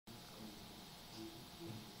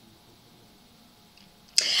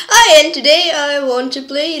And today I want to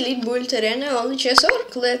play Elite Build Arena on the chess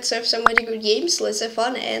org. Let's have some very good games, let's have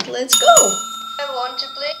fun, and let's go! I want to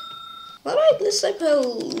play. Alright, let's have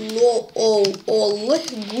hello, all,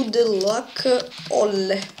 good luck, all.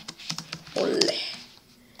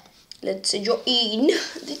 Let's join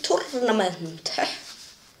the tournament.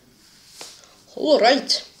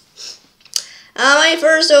 Alright. My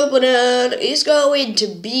first opponent is going to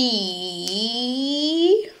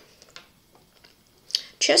be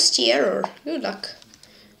Cherniaiev. Good luck.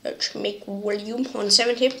 Let's make volume on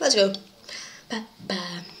 70. Let's go.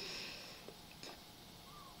 Ba-ba.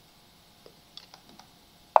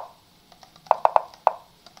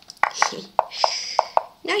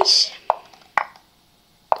 Nice.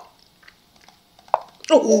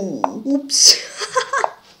 Oh, oops.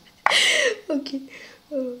 Okay.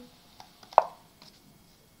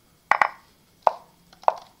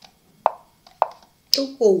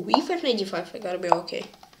 Oh, E595, I gotta be okay.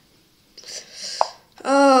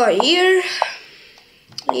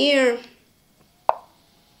 Here.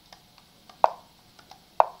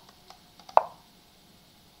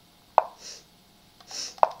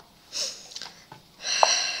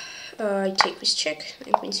 I take this check,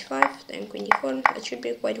 then queen c5, then queen d4, that should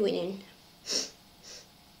be quite winning.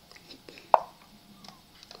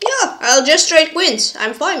 Yeah, I'll just trade queens,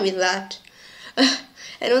 I'm fine with that.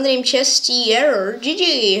 Another name Cherniaiev,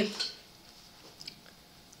 GG.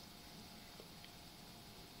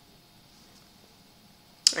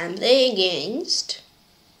 And play against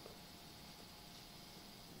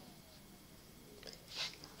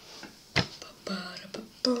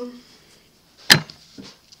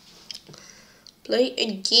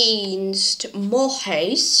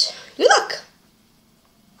Mohace. Good luck.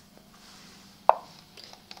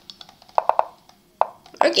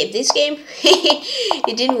 Okay, this game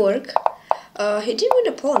it didn't work. He did win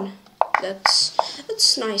a pawn. That's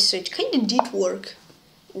nice. So it kind of did work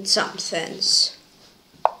in some sense,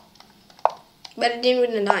 but it didn't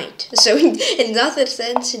win a knight. So in other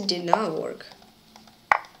sense, it did not work.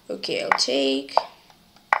 Okay, I'll take.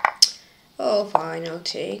 Oh, fine. I'll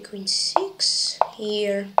take queen 6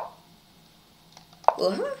 here.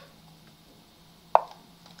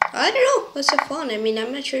 I don't know. Let's have fun. I mean,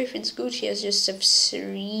 I'm not sure if it's good. He has just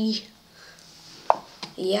f3.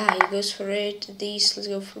 Yeah, he goes for it. This. Let's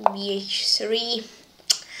go for bh3.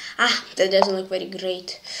 Ah, that doesn't look very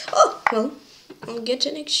great. Oh, well, I'll get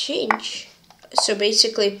an exchange. So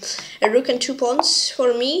basically, a rook and 2 pawns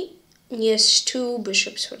for me. Yes, 2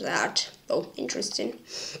 bishops for that. Oh, interesting.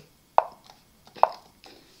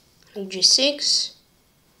 G6.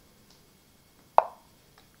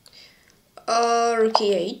 Rook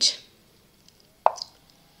e8.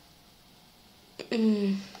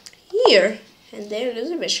 Here. And there goes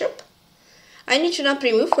the bishop. I need to not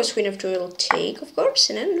remove because queen f2 will take, of course.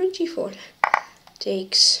 And then rook g4.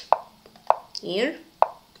 Takes. Here.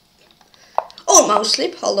 Oh, mouse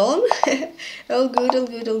slip. Hold on. all good.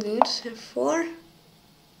 F4.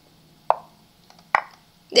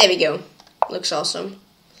 There we go. Looks awesome.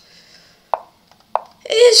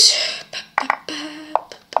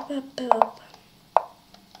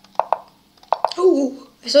 Oh,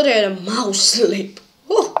 I thought I had a mouse slip.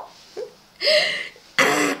 Oh.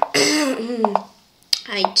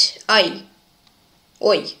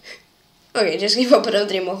 Oi. Okay, just give up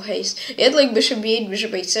another more haste. He had like bishop b8,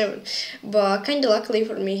 bishop a7, but kinda luckily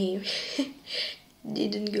for me, he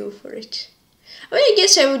didn't go for it. I mean, I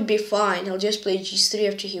guess I would be fine. I'll just play g3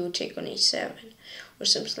 after he would take on a7 or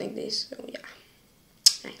something like this. So yeah,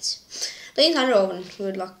 nice. Playing Hunter Owen,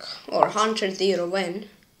 good luck, or Hunter 0 when.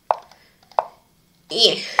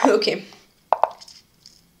 Yeah, okay.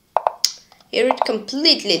 Here it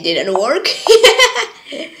completely didn't work.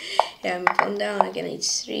 Yeah, I'm pawn down again.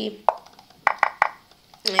 H3.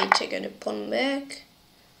 I take the pawn back.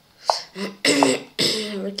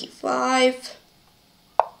 Rook e5.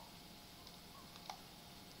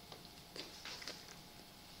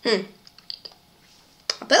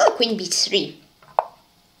 Bella queen b3.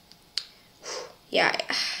 Yeah,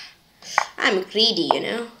 I'm greedy, you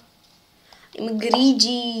know. I'm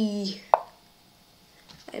greedy.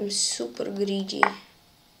 I'm super greedy.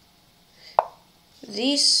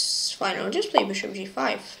 This fine. I'll just play bishop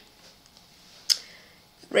g5.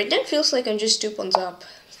 Right now it feels like I'm just 2 pawns up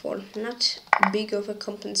for not big of a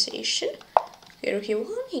compensation. Okay, rook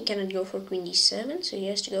e1. He cannot go for queen d7, so he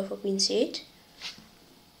has to go for queen c8.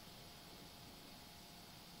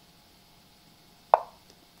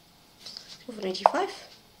 Go for knight e5.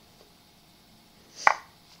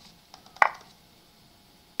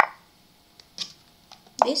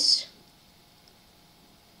 This.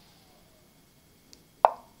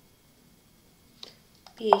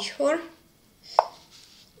 bh4.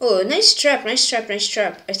 Oh, nice trap, nice trap, nice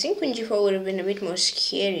trap. I think queen g4 would have been a bit more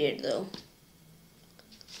scarier though.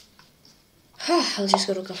 I'll just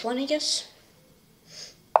go rook f1, I guess.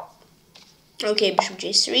 Okay, bishop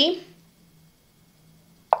j3.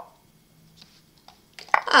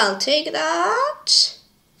 I'll take that.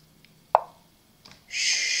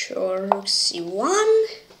 Sure, rook c1.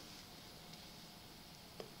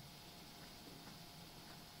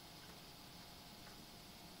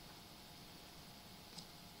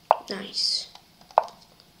 Nice.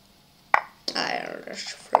 I'll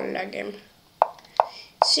just flag him.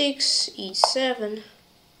 6, e7.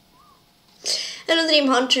 And a Dream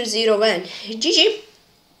Hunter 0 win. GG.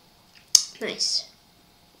 Nice.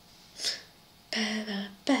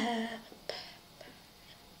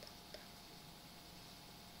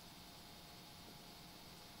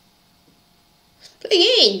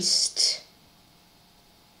 Play against.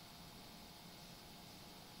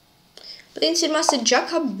 Grandmaster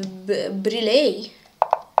Jacob Brillet.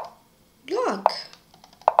 Good luck.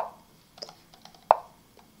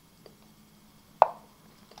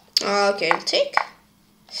 Okay, I'll take.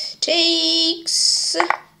 Takes.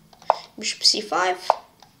 Bishop c5.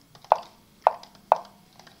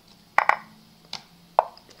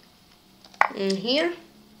 And here.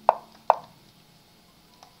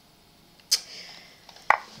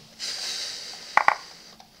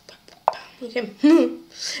 Okay.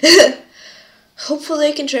 Hopefully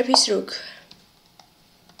I can trap his rook.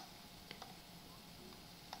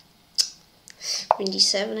 Queen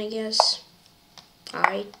d7, I guess.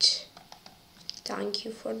 Alright. Thank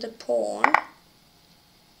you for the pawn.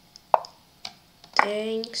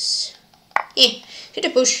 Thanks. Yeah, should I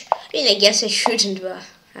push? I mean, I guess I shouldn't, but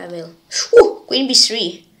I will. Ooh, queen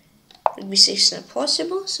b3. Queen b6 is not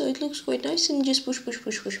possible, so it looks quite nice. And just push, push,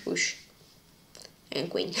 push, push, push. And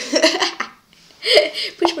queen.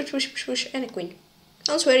 Push, push, push, push, push, and a queen.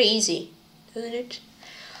 Sounds very easy, doesn't it?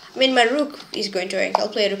 I mean, my rook is going to rank. I'll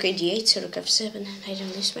play rook d8, so rook f7, and I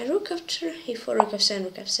don't lose my rook after a4, rook f7,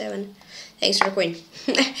 rook f7. Thanks for the queen.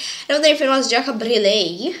 I don't know if it was Jacob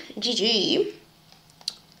Brillet. GG.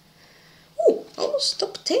 Ooh, almost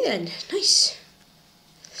top 10. Nice.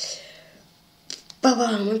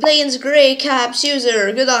 Bam, we're playing against Grey Caps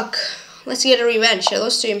user. Good luck. Let's get a revenge. I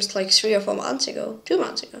lost to him like 3 or 4 months ago. 2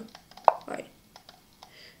 months ago. Alright.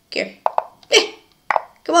 Okay.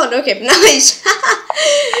 Come on, okay, nice.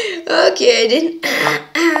 Okay, I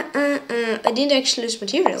didn't actually lose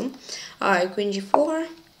material. Alright, queen g4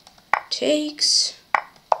 takes.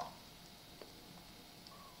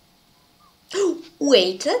 Oh,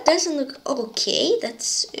 wait, that doesn't look okay.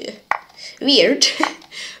 That's weird.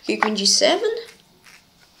 Okay, queen g7.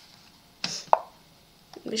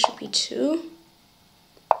 Bishop e2.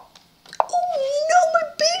 Oh no, my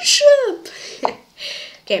bishop!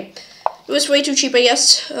 Okay. It was way too cheap, I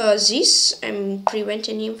guess. This, I'm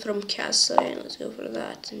preventing him from castle, and let's go for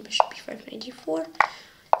that. And bishop b5, knight d4.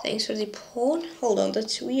 Thanks for the pawn. Hold on,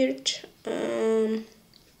 that's weird.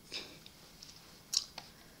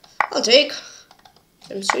 I'll take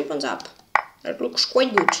some 3 pawns up. That looks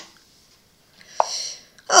quite good.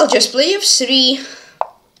 I'll just play f3.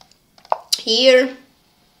 Here.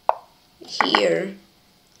 Here.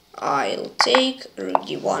 I'll take rook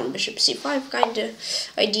d1, bishop c5 kind of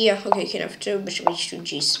idea. Okay, king f2, bishop h2,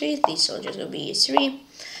 g3. This will just go b3.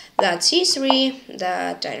 That c3.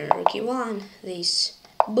 That I don't know, rook e1. This,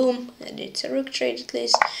 boom, and it's a rook trade at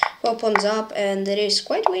least. 4 pawns up, and it is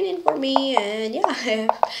quite winning for me. And yeah, I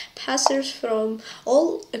have passers from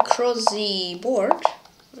all across the board,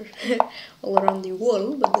 all around the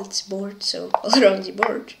wall, but that's board, so all around the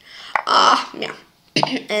board. Yeah,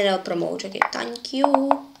 and I'll promote. Okay, thank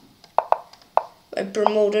you. I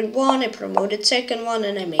promoted one, I promoted second one,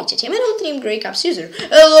 and I made it him. I don't name Grey Caps user.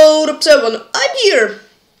 Hello, top 7, I'm here.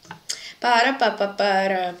 Para pa pa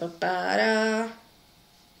para pa para.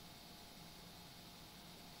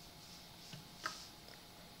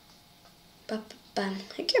 Pa pa pa.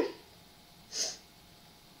 Thank you.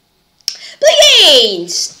 Play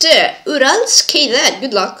against Urals KZ.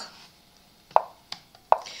 Good luck.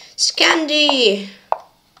 Scandi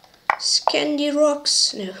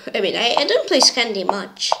rocks. No, I mean, I don't play Scandi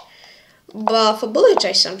much, but for bullet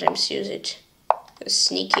I sometimes use it. It's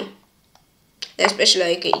sneaky, especially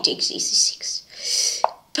like it takes e6.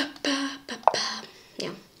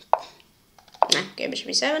 Yeah. Okay, bishop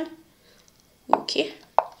e7. Okay,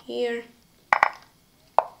 here.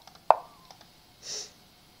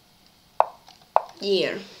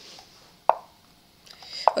 Here.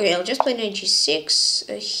 Okay, I'll just play knight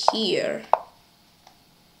g6 here.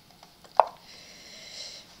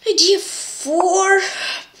 Idea 4.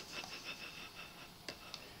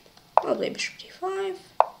 play bishop d5.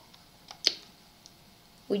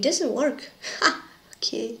 Oh, it doesn't work. Ha!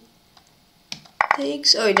 Okay.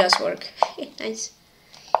 Takes. Oh, it does work. Nice.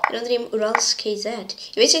 I don't dream Urals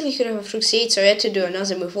KZ. You basically could have a rook c8, so I had to do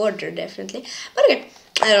another move order, definitely. But okay,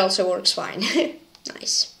 that also works fine.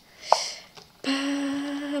 Nice.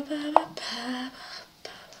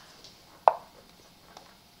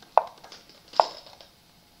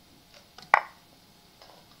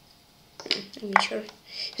 I'm not sure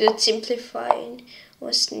that simplifying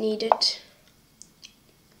was needed.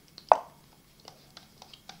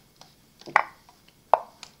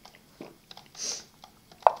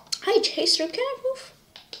 Hi, Chase, cannot move.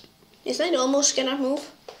 Is that almost cannot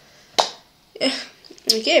move? Yeah.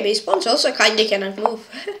 Okay, base pawns also kinda cannot move.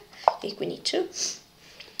 I think we need to.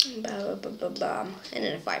 Bam. And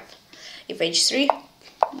then a 5. If h3,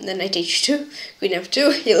 then knight h2, queen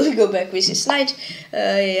f2, he'll go back with his knight.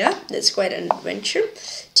 Yeah, that's quite an adventure.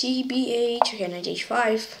 TBH, okay, knight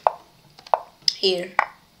h5. Here.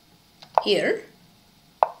 Here.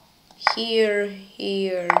 Here.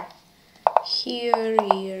 Here.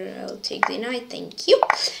 Here. I'll take the knight, thank you.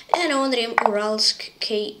 And on the Uralsk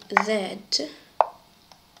KZ.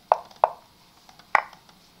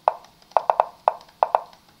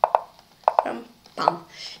 Bam.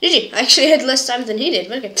 GG. I actually had less time than he did,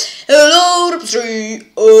 but okay. Hello, Rupstri.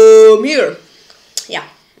 Here. Yeah,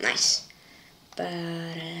 nice.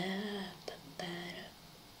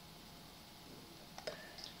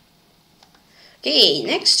 Okay,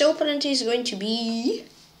 next opponent is going to be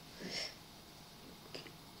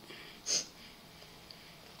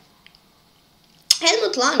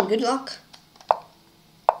Helmut Lang. Good luck.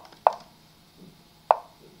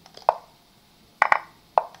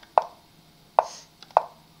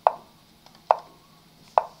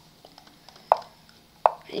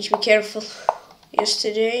 I need to be careful.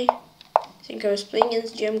 Yesterday, I think I was playing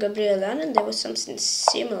against GM Gabrielan and there was something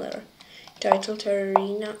similar. Titled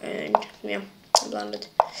Arena and yeah, I blundered.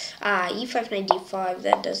 E5, knight d5,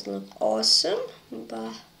 that doesn't look awesome,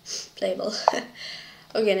 but playable.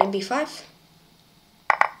 Okay, knight b5.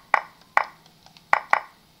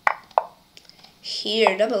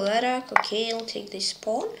 Here, double attack. Okay, I'll take this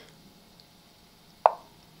pawn.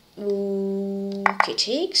 Okay,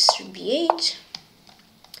 takes, b8.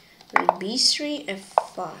 b3,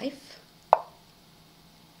 f5.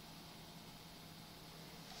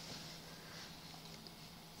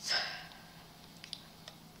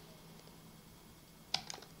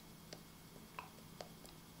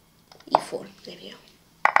 e4, there we go.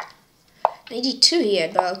 92 here,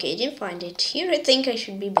 but okay, I didn't find it. Here I think I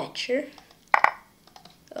should be better.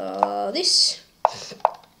 This.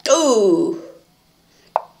 Oh!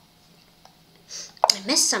 I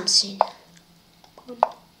missed something.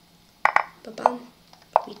 Ba-bam.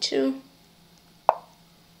 b2.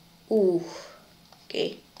 Ooh.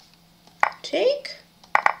 Okay. Take.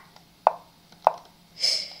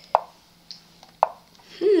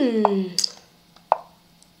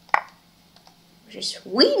 Just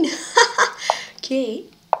win. Okay.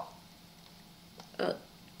 Oh,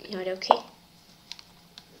 not okay.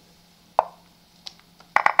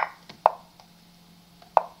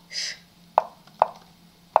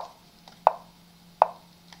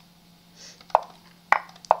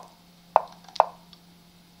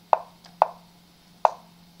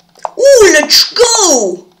 Let's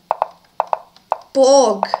go!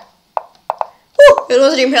 Bog. Oh, it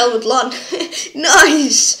was Dream Helmut Lang.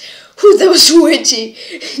 Nice! Ooh, that was sweaty.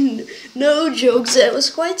 No jokes, that was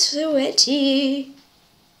quite sweaty.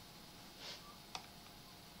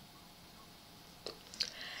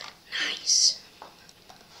 Nice.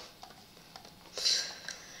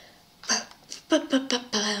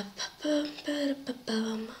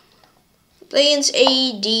 Planes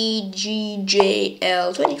ADGJL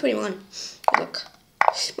 2021. Look.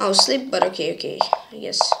 Mouse slip, but okay. I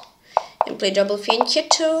guess. And play double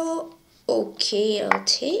fianchetto. Okay, I'll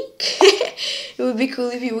take. It would be cool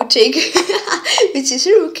if you would take with his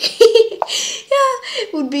rook. Yeah,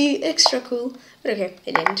 it would be extra cool. But okay,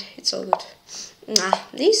 it didn't. It's all good.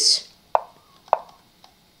 This.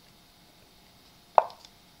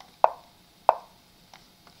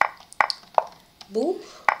 Boom.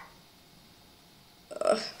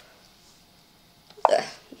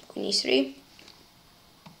 Queen e3.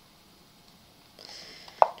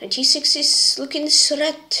 Knight g6 is looking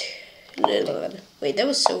threat. Wait, that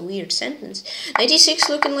was so weird sentence. Knight e6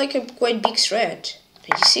 looking like a quite big threat.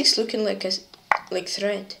 Knight e6 looking like a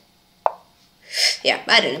threat. Yeah,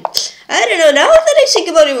 I don't know. Now that I think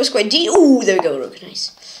about it, it was quite ooh, there we go, rook,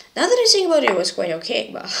 nice. Now that I think about it, it was quite okay,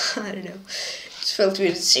 but I don't know. It felt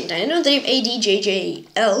weird at the same time. I know the name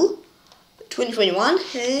ADJJL 2021,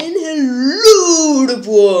 and hello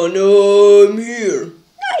everyone, I'm here.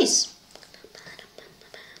 Nice.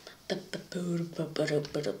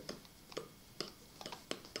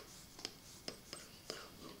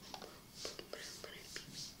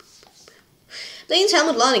 Lane's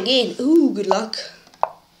helmet line again. Ooh, good luck.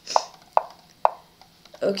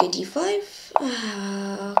 Okay, d5.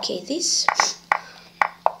 Okay, this.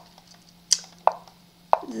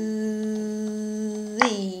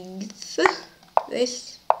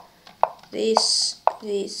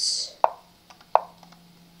 This.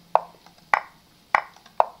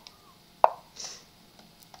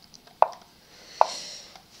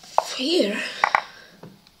 Here.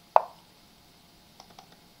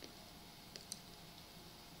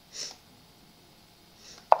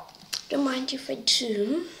 Don't mind if I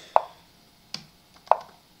do.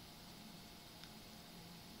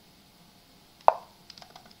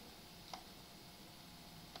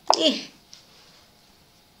 Yeah.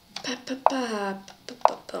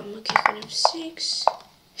 Okay, queen f6.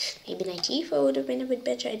 Maybe knight e4 would have been a bit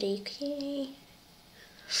better idea. Okay.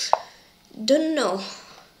 Don't know.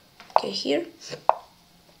 Okay, here.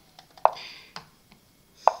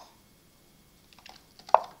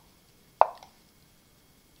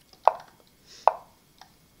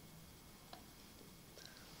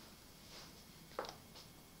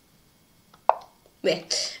 Well,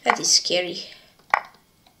 that is scary.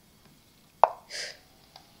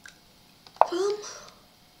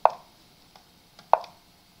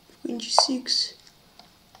 Queen g6.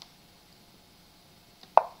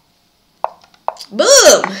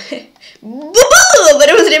 Boom! Boom! But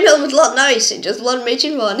it was an helmet lot nice. Just one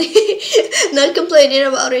matching one. Not complaining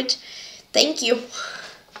about it. Thank you.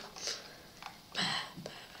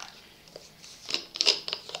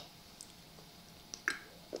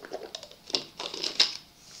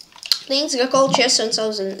 Things got called chess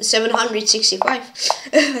 765.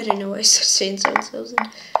 I don't know why I started saying 7,000.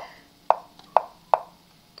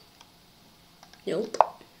 Nope.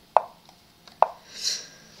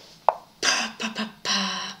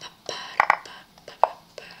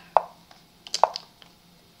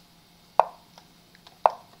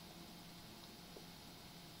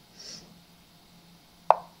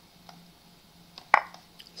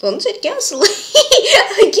 Sunset Castle.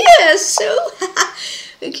 I guess so.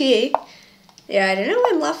 Okay. Yeah, I don't know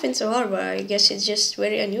why I'm laughing so hard, but I guess it's just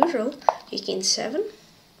very unusual. King 7.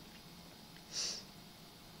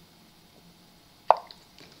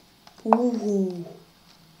 Ooh.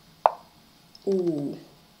 Ooh.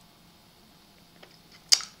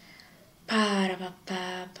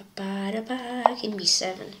 King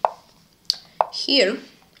b7. Here.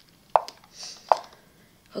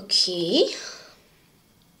 Okay.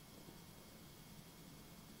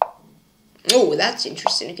 Oh, that's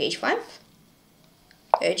interesting. Okay, h5.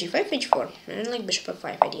 G5, h4. I don't like bishop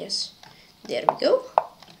f5 ideas. There we go.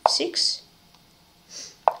 f6.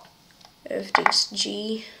 F takes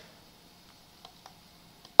g.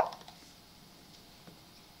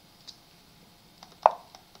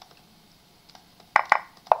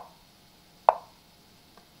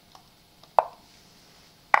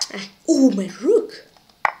 Oh, my rook.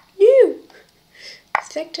 No.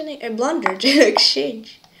 I blundered in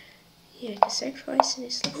exchange. Yeah, I can sacrifice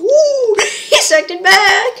this. Ooh, he sacked it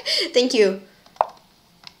back. Thank you.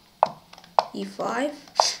 E5.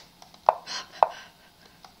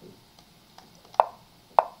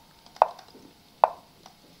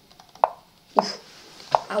 Oof.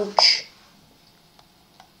 Ouch.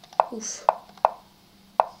 Oof.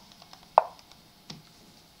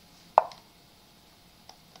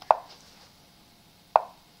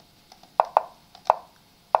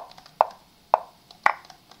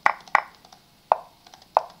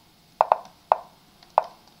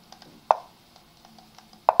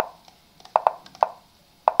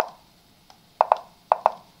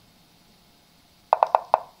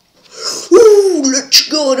 Let's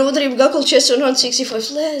go. No wonder got called chess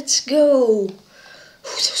 165. Let's go. That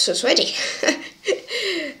was so sweaty.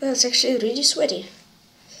 That's actually really sweaty.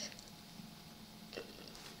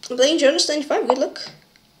 I'm playing Jonas 95. Good luck.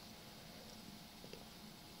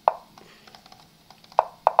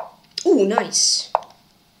 Ooh, nice.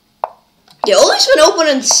 Yeah, always when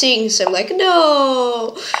opponent sings, I'm like,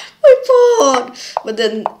 no, my pawn. But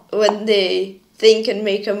then when they think and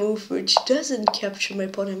make a move which doesn't capture my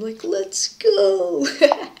pawn, I'm like, let's go.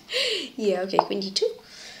 Yeah, okay, queen d2.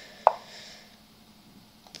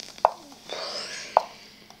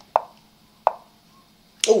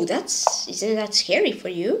 Oh, isn't that scary for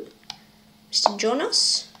you, Mr.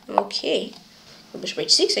 Jonas? Okay, bishop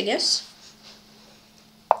h6, I guess.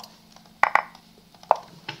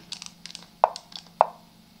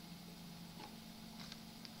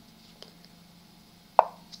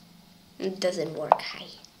 It doesn't work.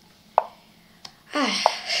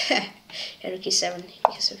 Rook e7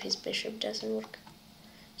 because of his bishop doesn't work.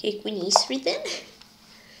 Okay, queen e3 then.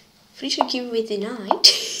 Free should give away the knight.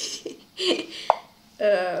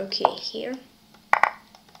 Okay, here.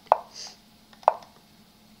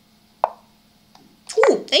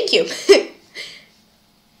 Ooh, thank you.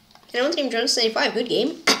 Can I dream Jones 95? Good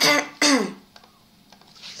game.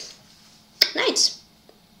 Nice.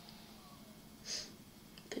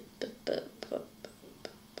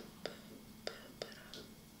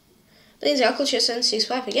 Plays Alco chess and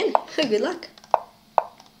 6-5 again. Good luck.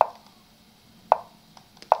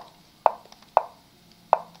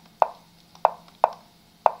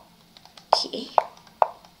 Okay.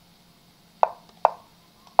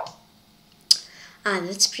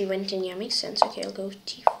 That's preventing, yeah, makes sense. Okay, I'll go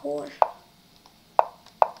t4.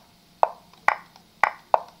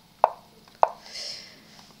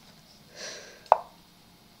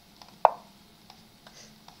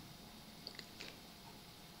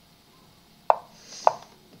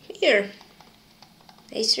 Here.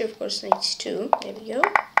 a3, of course, knight 2. There we go.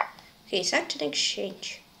 Okay, sacked an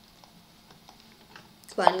exchange.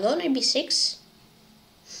 Fine, go knight b6.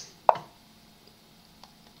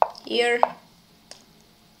 Here.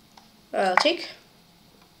 I'll take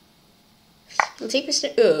this.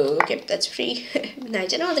 Oh, okay, that's free.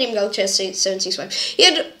 Knight. Another dream go chess 7-6-5. He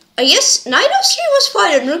had, I guess, knight f3 was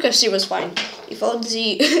fine and rook f3 was fine. He found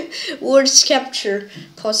the worst capture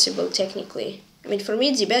possible, technically. I mean, for me,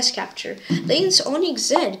 it's the best capture. Lane's Onyx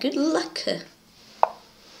Z. Good luck.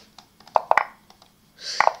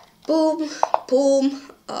 Boom, boom.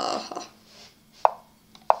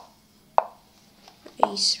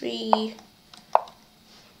 a3.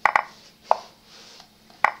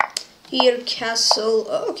 Here, castle.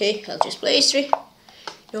 Oh, okay, I'll just play a3.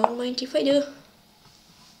 Don't mind if I do.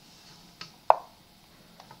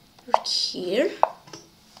 Rook here.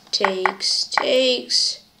 Takes.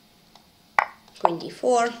 Queen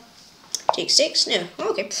d4. Takes 6. No,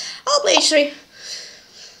 okay. I'll play a3.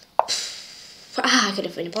 I could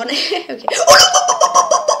have been a pawn. Okay.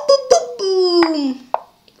 Boom!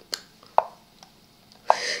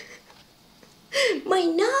 My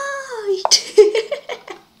knight!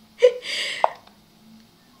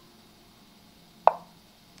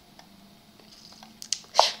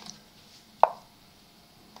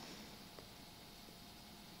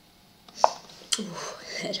 Ooh,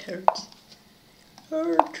 that hurts.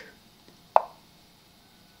 Hurt.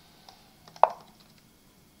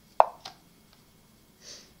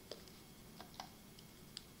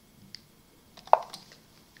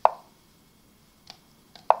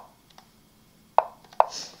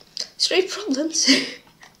 Straight problems.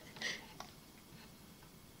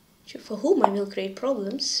 For whom I will create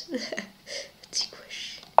problems? That's the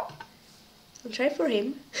question. I'll try for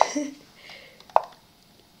him.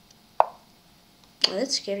 Oh,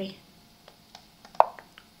 that's scary.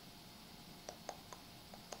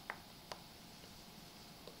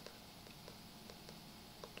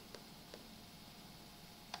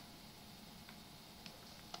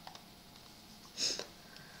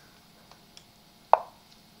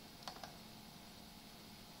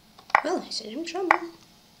 Well, he's in trouble.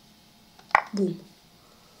 Boom.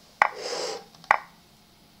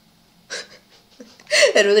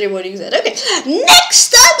 I don't really want to use that. Okay, next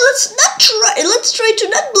time let's try to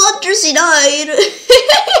not blunder c9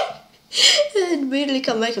 and merely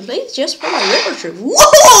come back and play it just for my literature.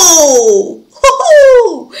 Whoa!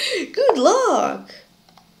 Whoa! Good luck.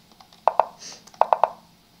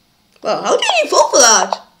 Well, how did you fall for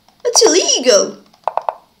that? That's illegal.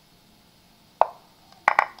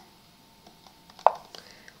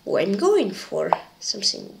 Oh, I'm going for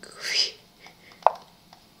something goofy.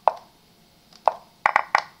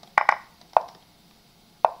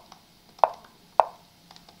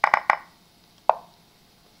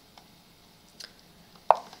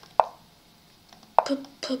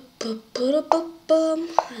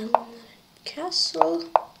 And castle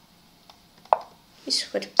is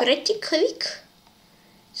quite pretty quick.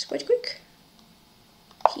 It's quite quick.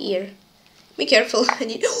 Here, be careful. I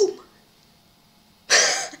need. Oh!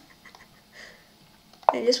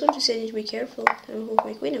 I just want to say to be careful. I will move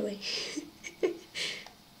my queen away.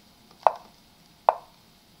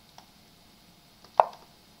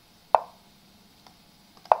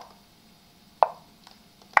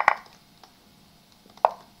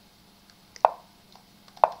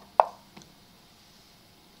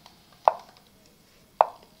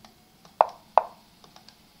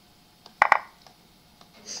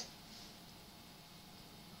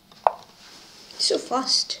 So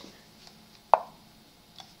fast.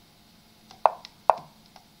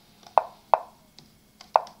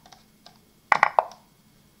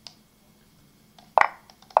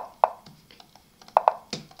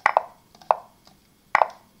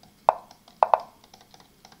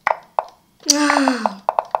 Ah.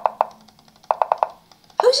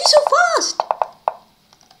 How is he so fast?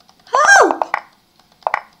 How?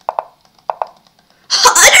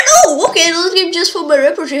 I don't know. Okay, let's game just for my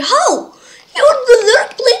repertoire. How? He on the lurk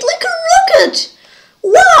played like a rocket.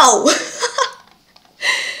 Wow.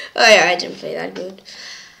 Oh yeah, I didn't play that good.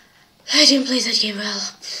 I didn't play that game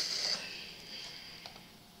well.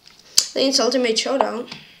 Then it's Ultimate Showdown.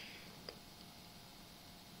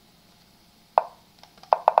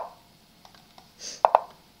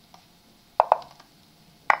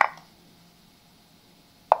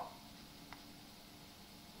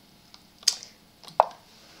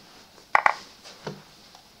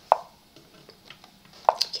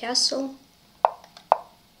 Castle.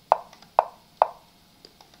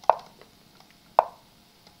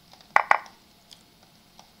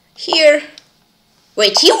 Here.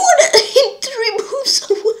 Wait, he won it in 3 moves.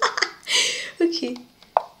 Okay.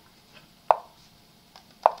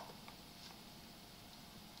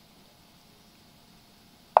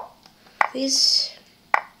 This.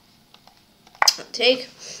 I'll take.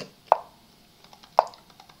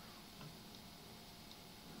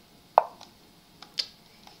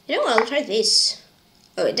 You know what, I'll try this.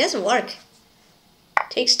 Oh, it doesn't work.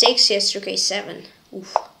 Takes, yes, rook a7.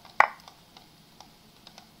 Oof.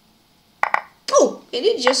 Oh, it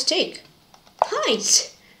did just take.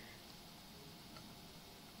 Nice.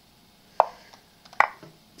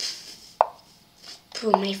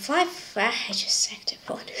 Boom, a5. Ah, I just sacked a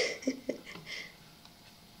pawn.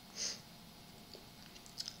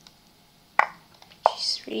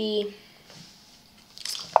 G3.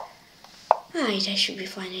 Alright, I should be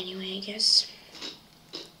fine anyway, I guess.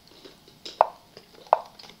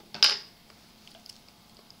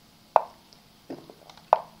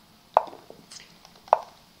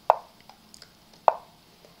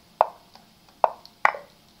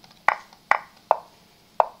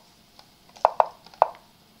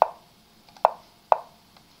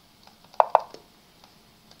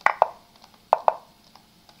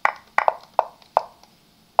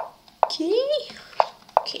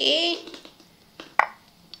 Okay.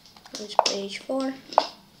 Let's play h4.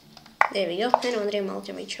 There we go. And on Dream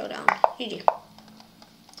Ultimate Showdown. GG.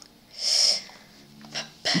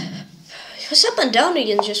 It was up and down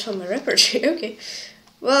again just from my repertoire. Okay.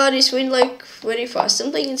 Well, this went like very fast.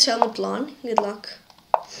 I'm playing in Helmut Plan. Good luck.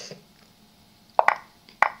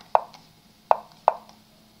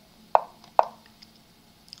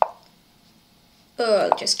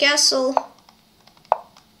 Just castle.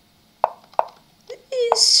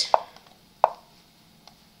 This.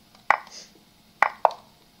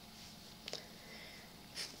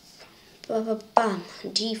 Bam,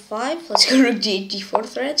 d5. Let's go rook d8, d4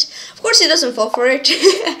 threads. Of course, he doesn't fall for it.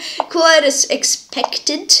 Quite as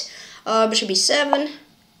expected. Bishop b7.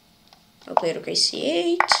 I'll play rook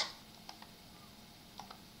ac8.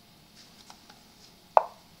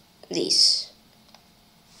 This.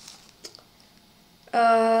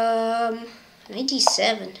 Knight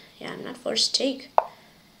d7. Yeah, I'm not forced to take.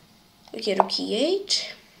 Okay, rook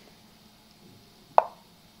e8.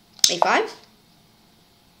 a5.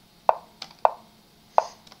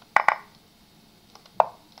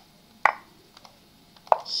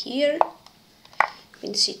 Here,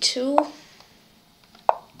 queen c2.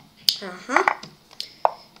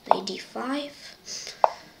 Knight d5.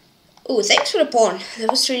 Oh, thanks for the pawn. That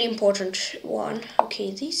was really important one.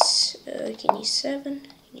 Okay, this king e7.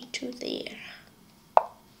 e2 there.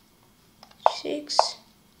 G6.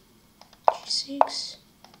 G6.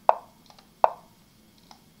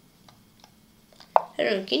 I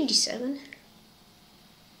don't know, king d7.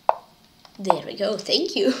 There we go.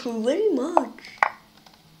 Thank you very much.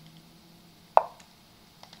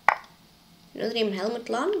 Another game, Helmut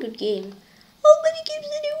Lan, good game. How many games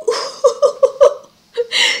did you?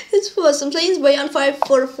 That's fast. I'm playing by on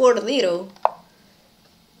 5440.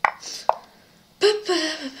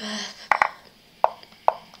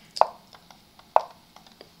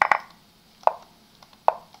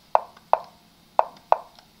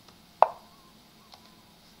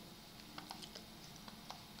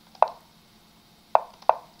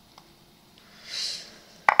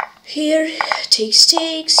 Here, takes,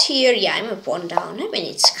 here, yeah, I'm a pawn down. I mean,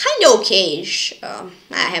 it's kind of okay-ish. I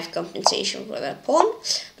have compensation for that pawn.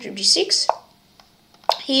 Bishop g6.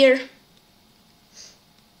 Here.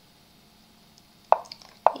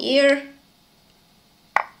 Here.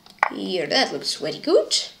 Here, that looks very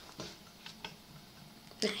good.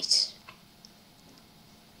 Nice.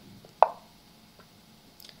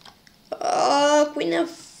 Queen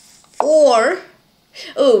f4.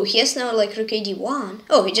 Oh, he has now like rook d1.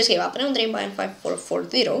 Oh, he just gave up. And I'm dream by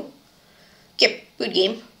 5440. Yep, good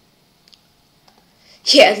game.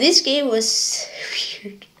 Yeah, this game was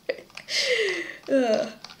weird.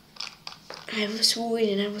 I was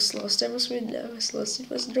winning, I was lost, I was winning, I was lost, it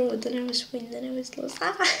was draw, then I was winning, then I was lost.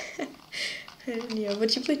 Yeah,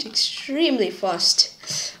 but you played extremely fast.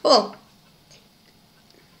 Well,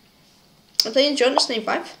 I'm playing Cherniaiev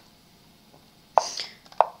 5.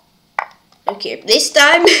 Okay, this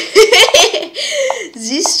time,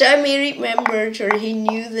 this time he remembered, or he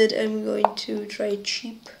knew that I'm going to try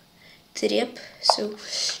cheap trip. So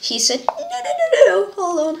he said, no,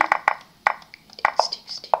 hold on.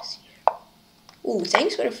 Takes here. Oh,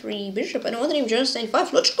 thanks for the free bishop. And another name, Cherniaiev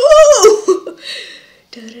 5. Let's go!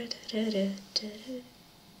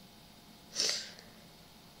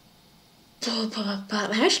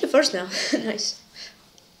 I'm actually first now. Nice.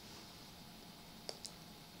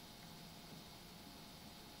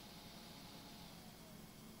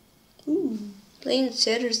 Ooh, playing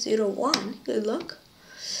setter 0-1. Good luck.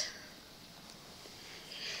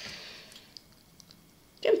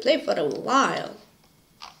 Didn't play for a while.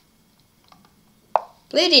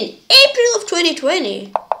 Played in April of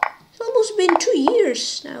 2020. It's almost been 2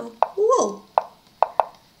 years now. Whoa.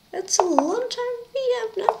 That's a long time we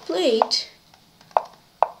have not played.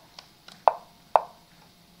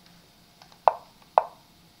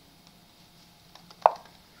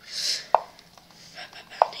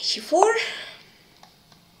 H4.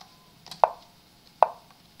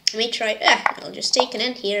 Let me try. I'll just take an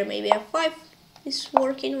end here. Maybe F5 is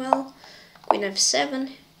working well. Queen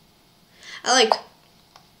F7. I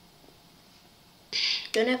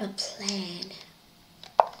don't have a plan.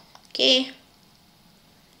 Okay.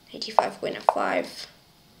 85, Queen F5.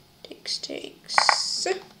 Takes.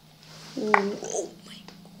 Ooh, oh my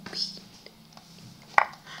god.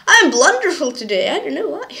 I'm blunderful today. I don't know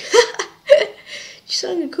why. You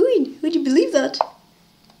sang a queen. Would you believe that?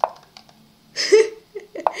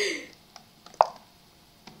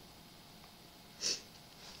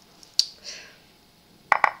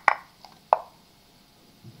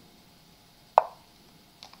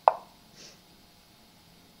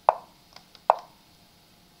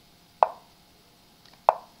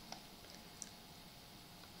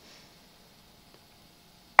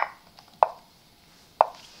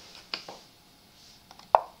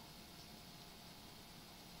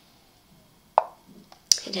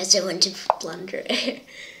 It doesn't want to blunder.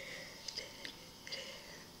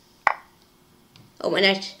 Oh, my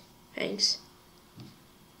knight. Thanks.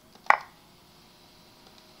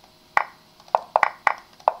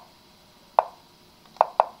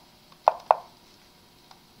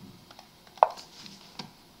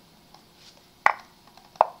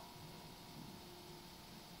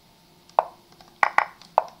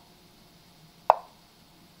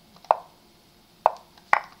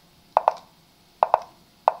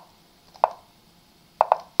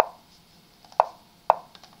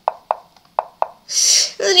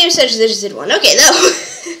 The game says there's it one. Okay,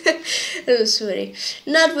 that was very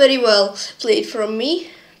not very well played from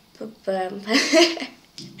me.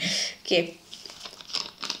 Okay.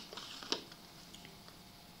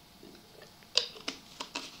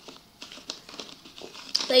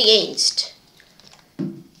 Play against.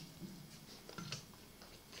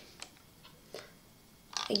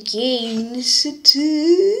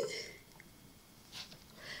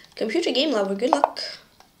 Computer Game Lover. Good luck.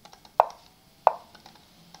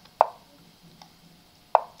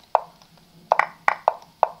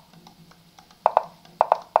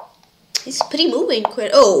 He's pretty moving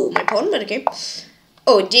quite. Oh, my pawn, but okay.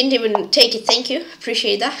 Oh, didn't even take it. Thank you.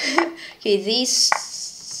 Appreciate that. Okay, these.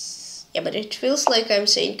 Yeah, but it feels like I'm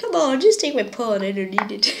saying, come on, just take my pawn. I don't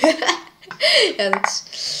need it. Yeah,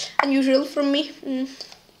 that's unusual from me.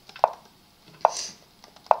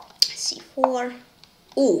 C4.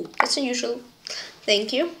 Oh, that's unusual.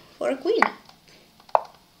 Thank you for a queen.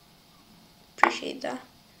 Appreciate that.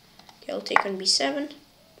 Okay, I'll take on B7.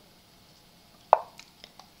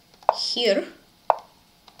 Here,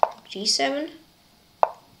 G7.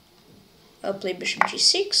 I'll play bishop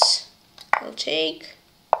G6. I'll take.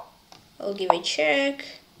 I'll give a check.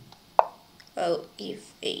 I'll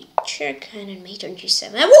give a check and then mate on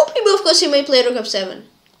G7. I won't be moved because he may play rook F7.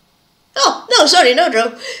 Oh no, sorry, no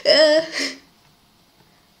draw.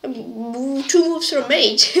 I'm 2 moves from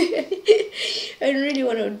mate. I don't really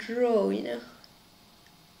want to draw, you know.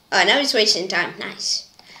 Ah, now it's wasting time. Nice.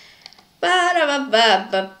 Thank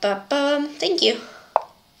you.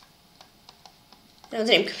 No,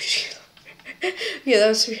 name computer. Yeah, that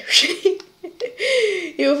was weird.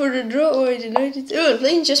 You for the draw or I denied it. Oh, I'm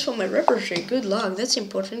playing just for my repertoire. Good luck. That's an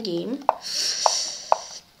important game.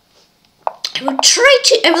 I will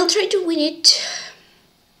try to win it.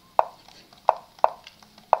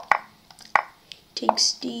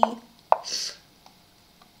 takes D.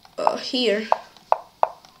 Here.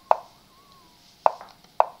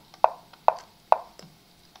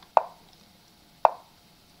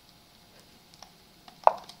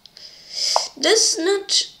 Does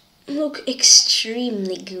not look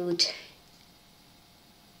extremely good.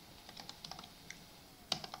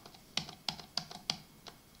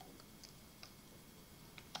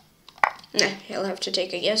 Nah, I'll have to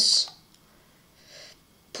take a guess.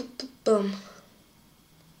 Boom.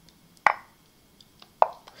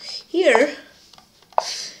 Here,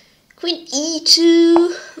 Queen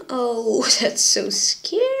E2. Oh, that's so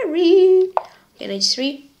scary. Okay, knight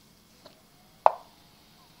 3.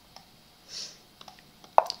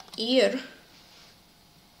 Here.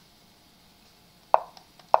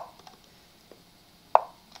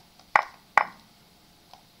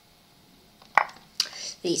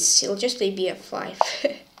 This, he'll just play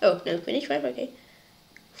bf5. Oh, no, Queen h5, okay.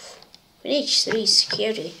 Queen h3 is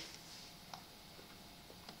scary.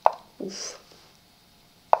 Oof.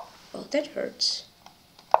 Oh, that hurts.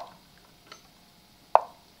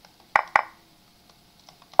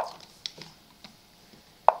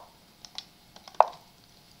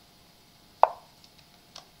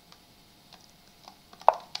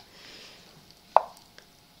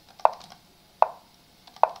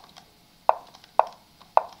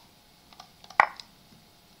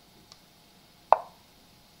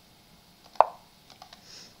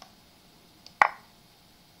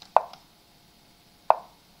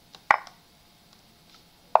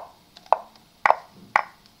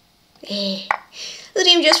 Good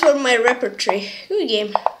game just for my repertory. Good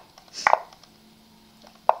game.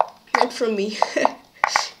 Not from me.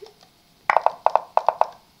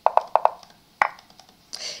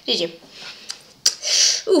 GG.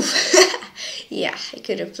 Oof. Yeah, I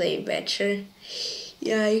could have played better.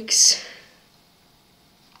 Yikes.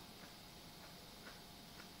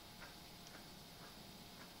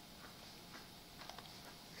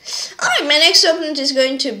 Alright, my next opponent is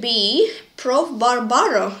going to be Prof.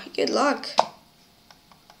 Barbaro. Good luck.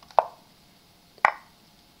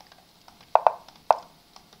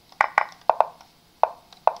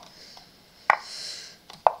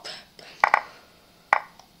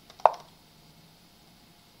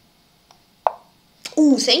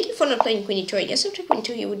 Ooh, thank you for not playing Queen E2. I guess after Queen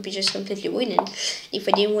 2 he would be just completely winning. If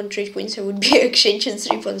I didn't want trade queens, I would be exchanging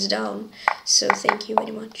 3 pawns down. So thank you very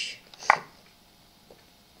much.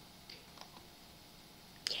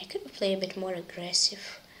 Yeah, I could play a bit more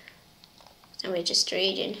aggressive. And we're just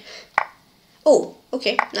trading. Oh,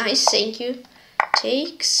 okay, nice, thank you.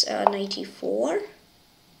 Takes 94.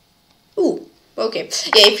 Ooh, okay.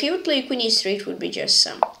 Yeah, if he would play Queen E3, it would be just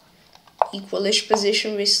some equalish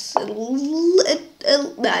position with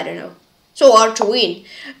I don't know, so hard to win.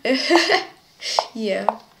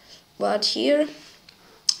 Yeah, but here,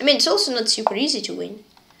 I mean, it's also not super easy to win,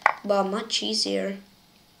 but much easier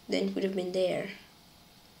than it would have been there.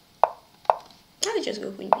 I'll just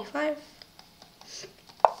go Queen B5.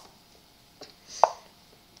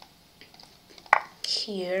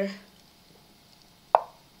 Here.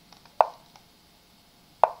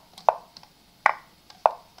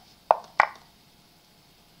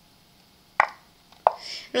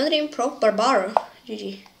 Another name, Prof. Barbaro.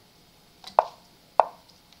 GG.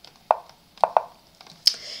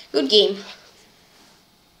 Good game.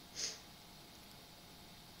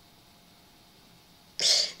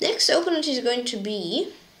 Next opponent is going to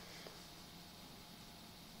be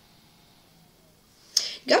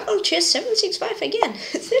Gabble Chess 765 again.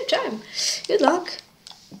 Third time. Good luck.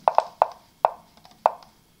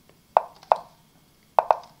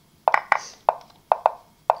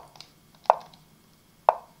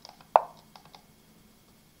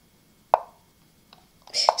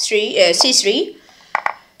 C3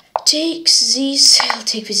 takes this. I'll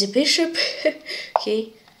take with the bishop.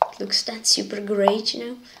 Okay, it looks not super great,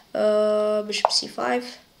 you know. Bishop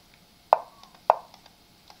C5.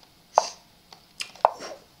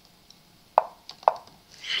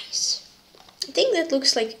 Nice. I think that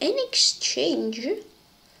looks like an exchange.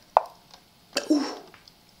 Ooh.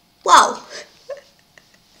 Wow.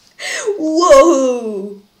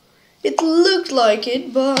 Whoa. It looked like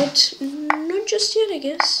it, but not just yet, I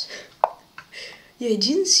guess. Yeah, I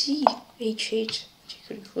didn't see H8. She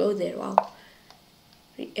could go there. Wow.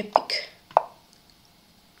 Very epic.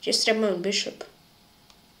 Just grab my own bishop.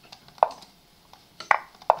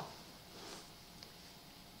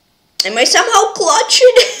 Am I somehow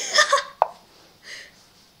clutching?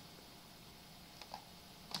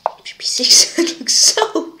 B6. That looks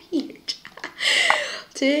so weird.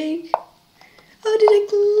 Take. How did I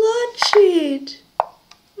clutch it?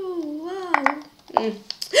 Oh, wow.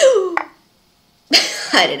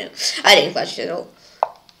 I don't know. I didn't clutch it at all.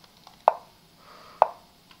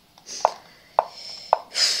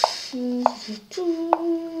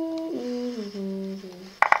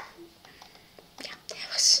 Yeah, that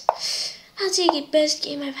was, I'll take it, best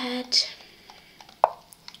game I've had.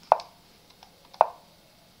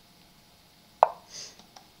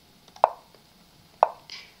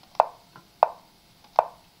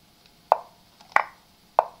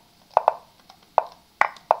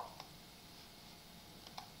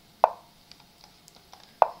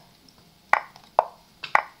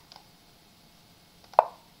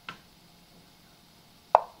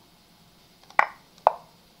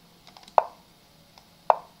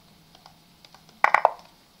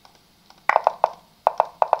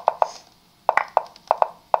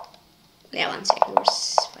 Yeah, 1 second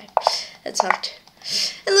versus 5. That's hard.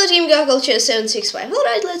 And the team Goggle Chess 765.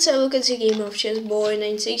 Alright, let's have a look at the game of Chess Boy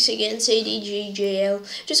 96 against ADGJL.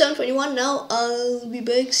 Just 721 now. I'll be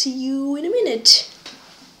back. See you in a minute.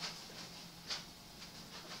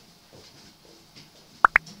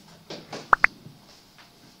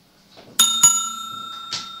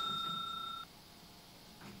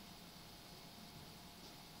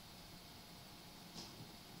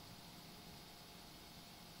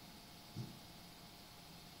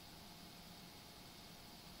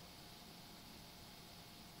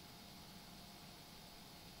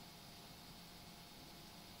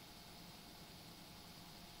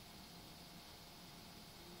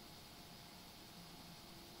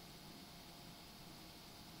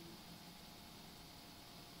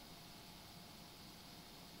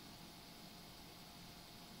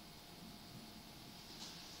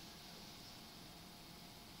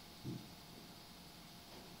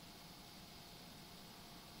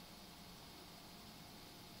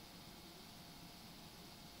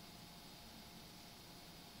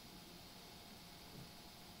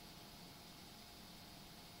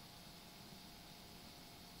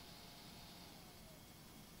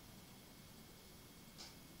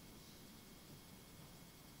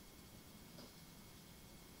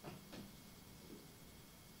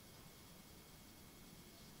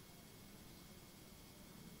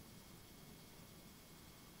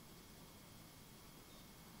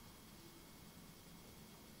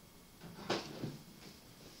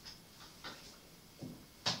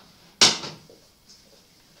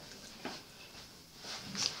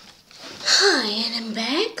 Hi, and I'm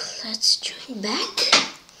back. Let's join back.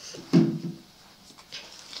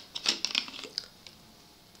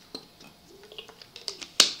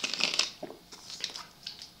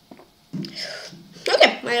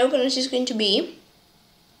 Okay, my opponent is going to be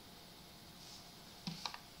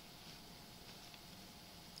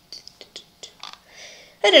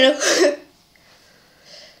I don't know.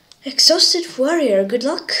 Exhausted warrior, good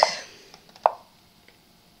luck.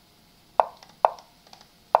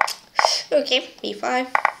 Okay, e5.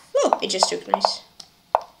 Oh, it just took, nice.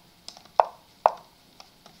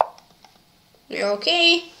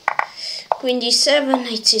 Okay. Queen d7,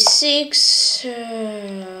 knight c6.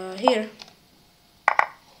 Here.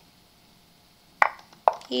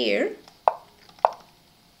 Here.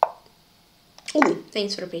 Ooh,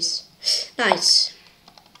 thanks for the piece. Nice.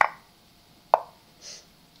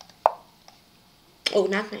 Oh,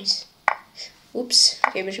 not nice. Oops.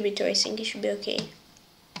 Okay, bishop b2, I think it should be okay.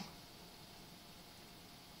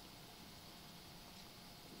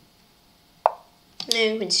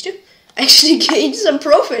 No, queen c2. Actually gained some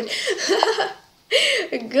profit.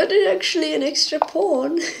 I got it actually an extra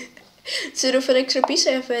pawn. Instead of an extra piece,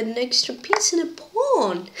 I have an extra piece and a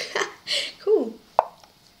pawn. Cool.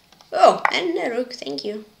 Oh, and a rook, thank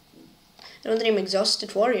you. Another name,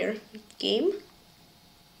 Exhausted Warrior. Game.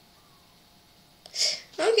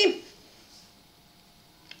 Okay.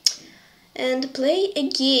 And play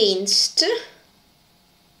against...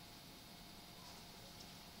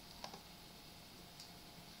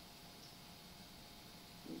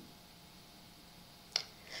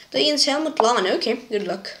 Play against Helmut Lahn. Okay, good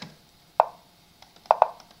luck.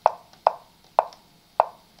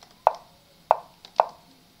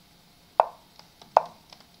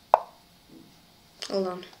 Hold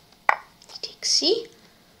on. Take C.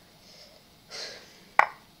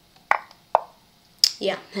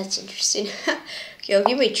 Yeah, that's interesting. Okay, I'll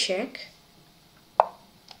give a check.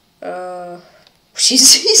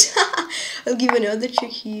 Jesus. I'll give another check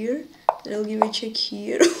here. And I'll give a check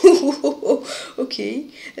here.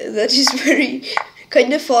 Okay, that is very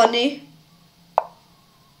kind of funny.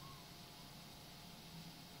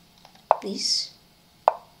 Please.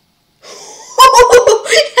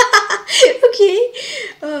 Okay.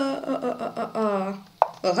 Well,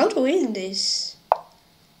 how to win this?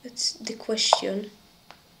 That's the question.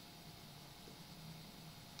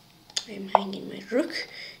 I'm hanging my rook.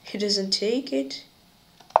 He doesn't take it.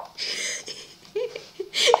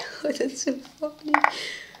 Oh, that's so funny.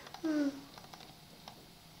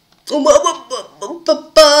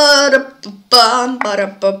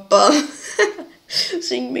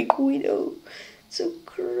 Sing me Guido. So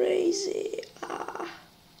crazy.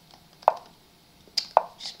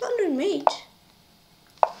 Splendid mate.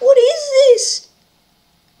 What is this?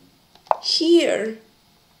 Here.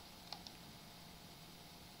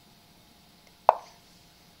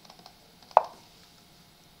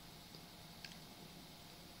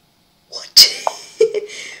 What?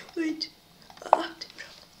 Wait.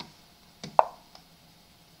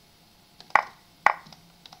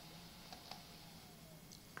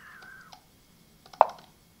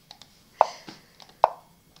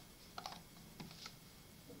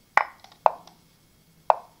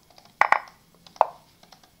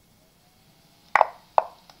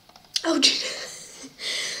 How did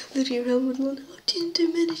the real helmet one? How didn't I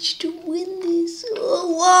manage to win this? Oh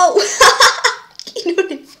wow! You know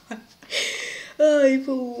if I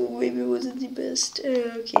maybe it wasn't the best.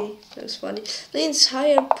 Okay, that was funny. Lane's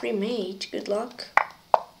higher pre-mate. Good luck.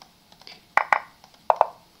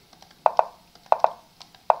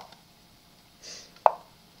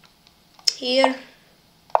 Here.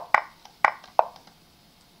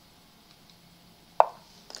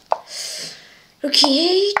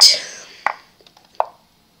 Okay, 8.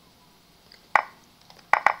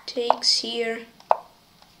 Takes here.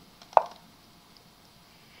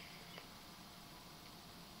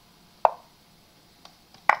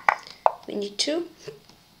 We need 2.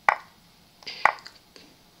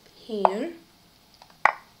 Here.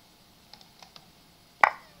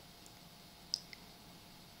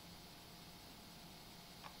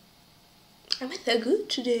 Am I that good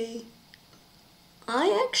today?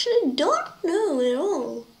 I actually don't know at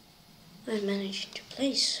all. I managed to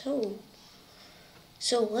play so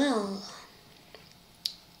well.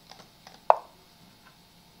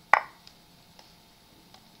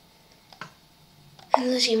 And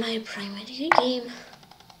losing my primary game.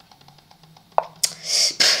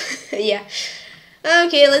 Yeah.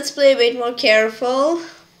 Okay, let's play a bit more careful.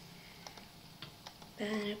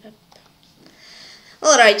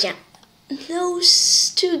 Alright, yeah.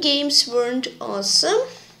 Those 2 games weren't awesome.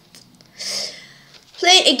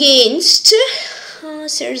 Play against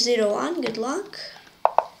Sir01, good luck.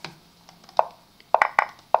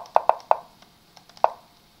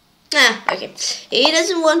 Okay. He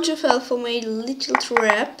doesn't want to fall for my little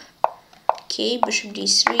trap. Okay, bishop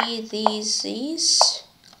d3, these.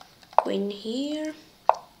 Queen here.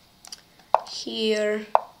 Here.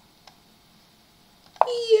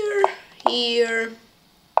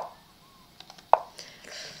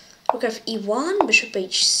 Rook of e1, bishop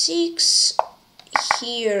h6.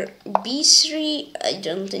 Here, b3. I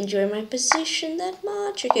don't enjoy my position that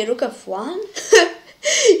much. Okay, rook of 1.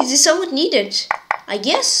 Is this somewhat needed? I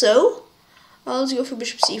guess so. I'll go for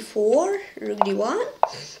bishop c4, rook d1.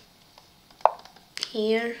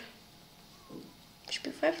 Here, bishop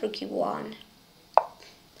e5, rook e1.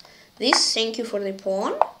 This, thank you for the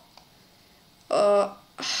pawn. I'll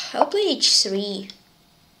play h3.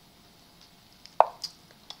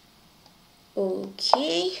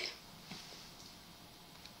 Okay.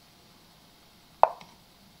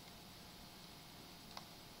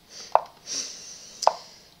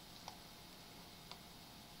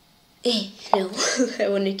 No, I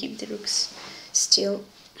want to keep the rooks still.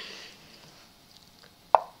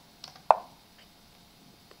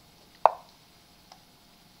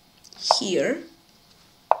 Here,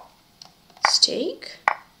 stake.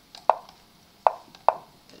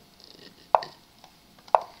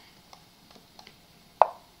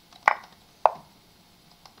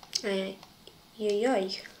 Yay.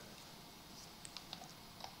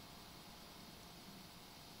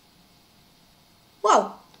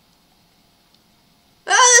 Wow.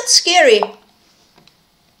 That's scary.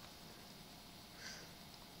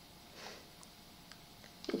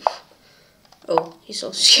 Oh, he's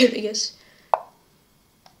also scared, I guess.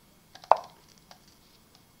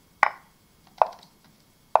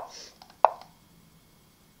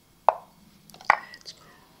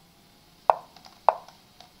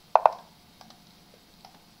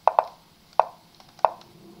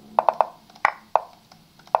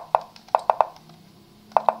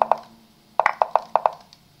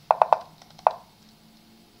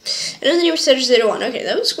 Another Search 01. Okay,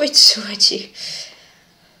 that was quite sweaty.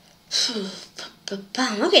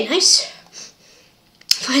 Okay, nice.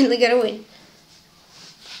 Finally got a win.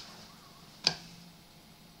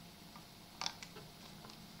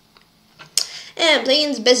 And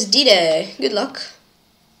playing's best Dita. Good luck.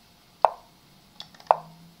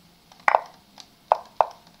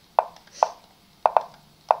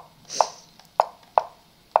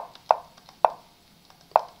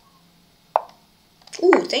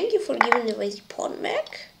 you for giving away the pawn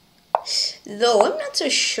back. Though I'm not so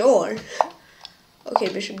sure. Okay,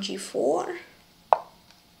 bishop g4.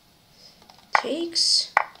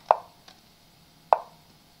 Takes.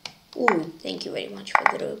 Ooh, thank you very much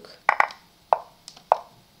for the rook.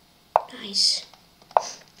 Nice.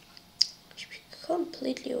 Should be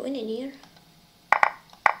completely winning here.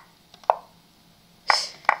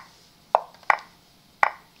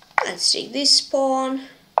 Let's take this pawn.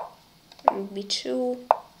 Rook b2.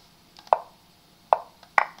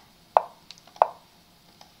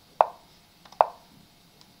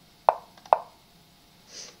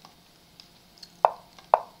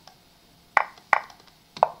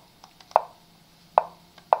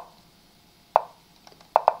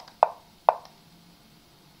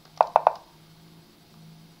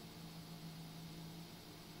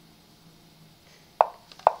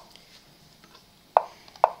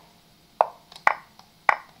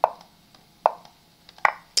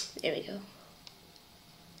 There we go.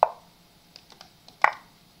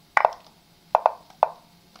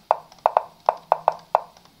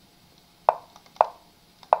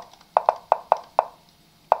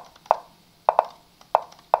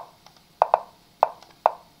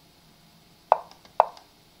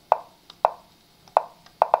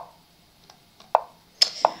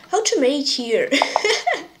 How to mate here?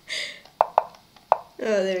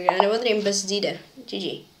 Oh, there we go. And I wonder if best did it.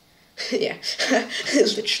 GG. Yeah, I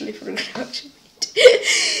literally forgot how to mate.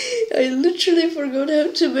 I literally forgot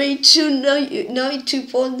how to mate two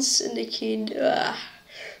pawns and a king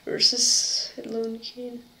versus a lone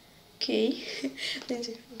king. Okay,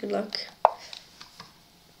 good luck.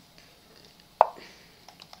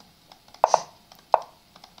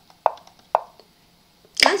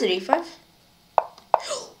 That's e5.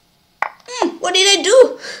 What did I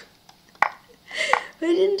do? Why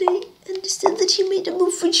didn't I understand that he made a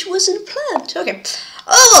move which wasn't planned? Okay.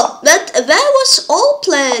 Oh, that was all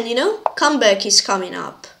planned, you know? Comeback is coming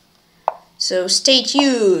up. So stay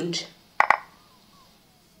tuned.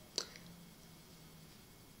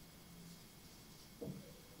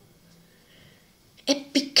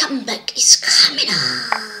 Epic comeback is coming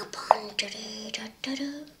up.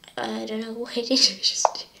 I don't know why did I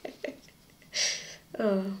just...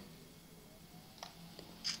 Oh.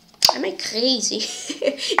 Am I crazy?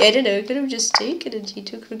 Yeah, I don't know, I could have just taken and he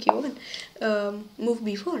took rook e1. Move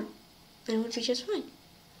b4. And it would be just fine.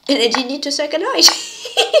 And I didn't need to second knight.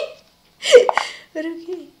 But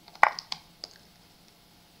okay.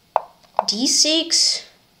 d6.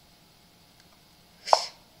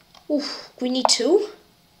 Oof, queen e2.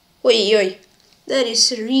 Oi, oi. That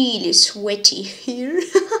is really sweaty here.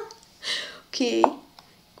 Okay.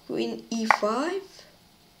 Queen e5.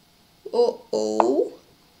 Oh.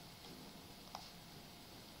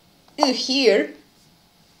 Here.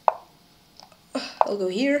 I'll go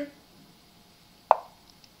here.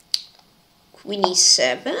 Queen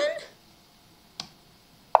e7.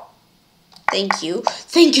 Thank you.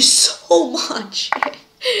 Thank you so much.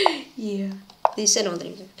 Yeah. This and all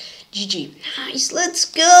things. GG. Nice. Let's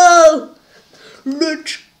go.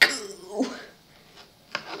 Let's go.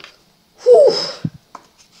 Whew.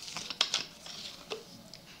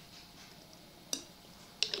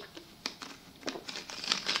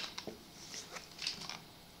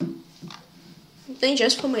 Thank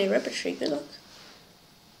just for my repertory. Good luck.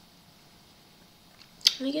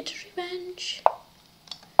 I get revenge.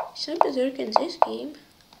 Some berserk in this game.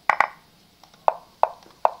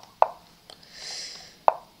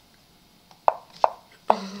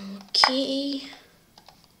 Okay.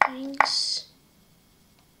 Thanks.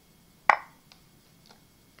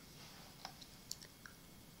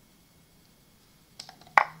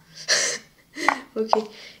 Okay,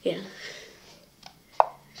 yeah.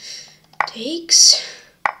 Takes.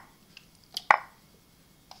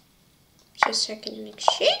 Just a second in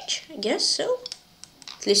exchange, I guess so.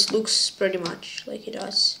 At least looks pretty much like it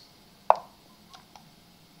does.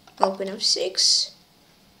 Queen f6.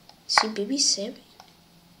 See bb7.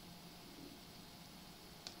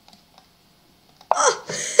 Oh!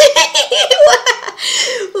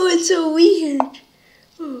 Oh, it's so weird.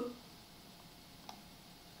 Oh.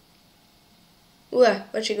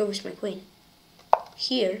 Where'd she go with my queen?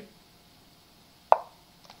 Here.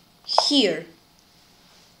 Here.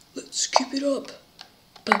 Let's keep it up.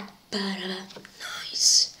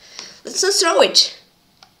 Nice. Let's not throw it.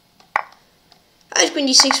 I had queen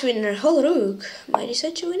d6 with her whole rook. Might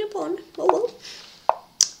decide to win a pawn. Oh well.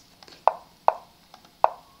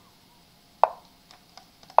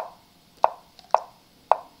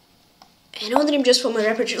 And on dream just for my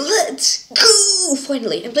repertoire. Let's go!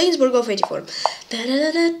 Finally. I'm playing Borgov 84. Da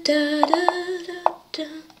da da da da da da.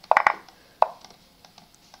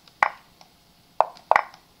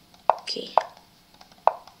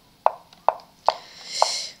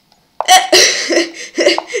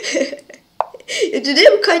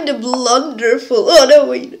 kind of blunderful. Oh no,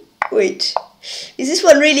 wait. Is this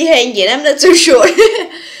one really hanging? I'm not so sure.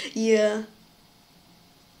 Yeah.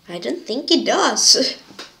 I don't think it does.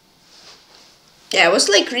 Yeah, I was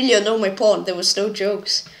like really on my pawn. There was no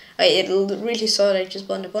jokes. I really thought I just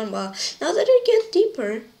won the pawn, but now that I get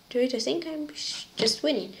deeper to it, I think I'm just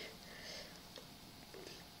winning.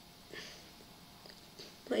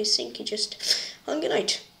 I think he just hung a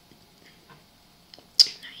knight.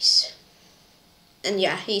 Nice. And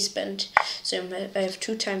yeah, he spent, so I have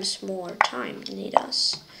 2 times more time than he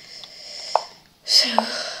does. So,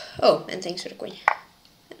 oh, and thanks for the coin.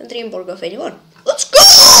 And Dreamborg of 81. Let's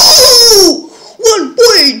go! 1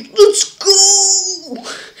 point! Let's go!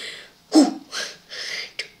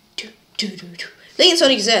 Playing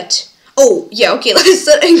Sonic Z. Oh, yeah, okay, let's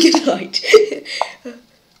start Engenite.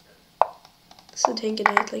 So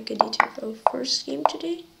Engenite like I did our first game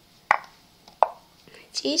today.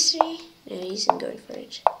 It's E3. No, he isn't going for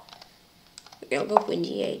it. Okay, I'll go Queen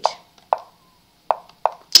D8.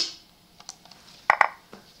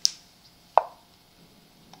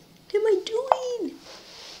 What am I doing?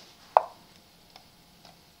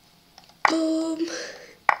 Boom.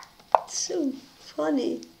 It's so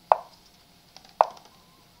funny.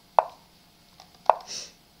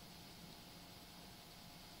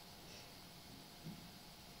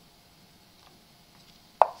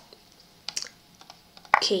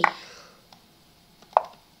 Okay.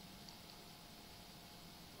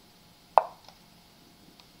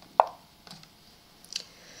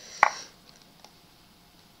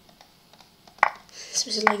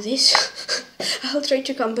 Something like this. I'll try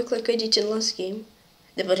to come back like I did in last game.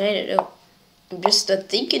 But I don't know. I'm just not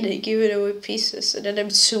thinking I give it away pieces, and then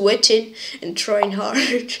I'm sweating and trying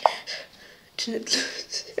hard to not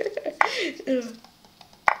lose.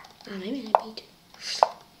 Oh, maybe I beat.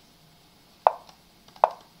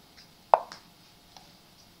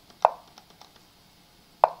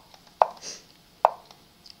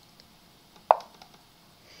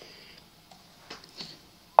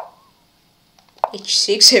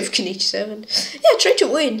 H6, F can H7. Yeah, try to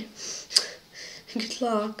win. Good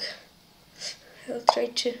luck. I'll try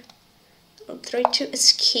to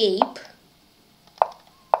escape.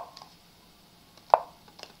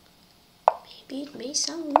 Maybe it may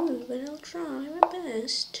sound rude, but I'll try my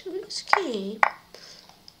best to escape.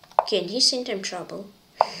 Okay, and he's in time trouble.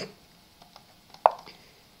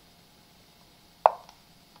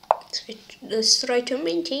 Let's try to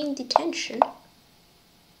maintain the tension.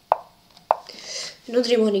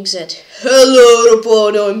 Another morning Z. Hello,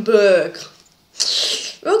 Rapona, I'm back.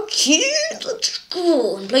 Okay, let's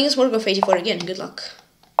go. I'm playing a Smorg of 84 again. Good luck.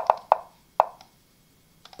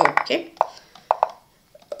 Okay.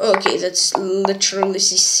 Okay, that's literally the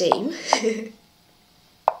same.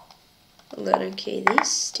 Then okay,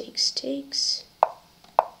 this takes.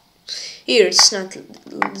 Here it's not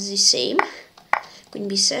the same. Queen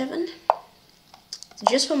B7.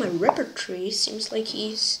 Just for my repertory, seems like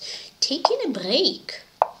he's taking a break.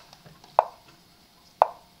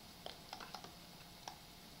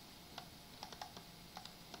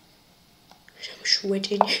 I'm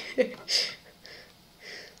sweating.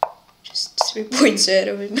 Just 3 points ahead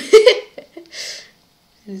of him.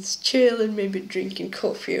 And it's chill and maybe drinking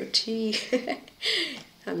coffee or tea.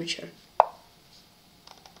 I'm not sure.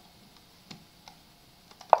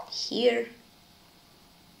 Here.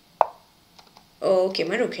 Oh, okay,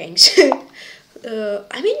 my rook hangs.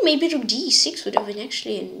 I mean, maybe rook d6 would have been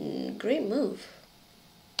actually a great move.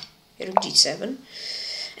 Rook d7.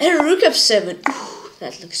 And rook f7. Ooh,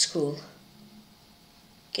 that looks cool.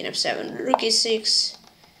 King f7. Rook e6.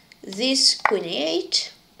 This, queen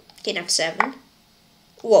a8. King f7.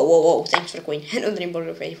 Whoa. Thanks for the queen. And on the board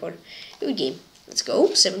of 84. Good game. Let's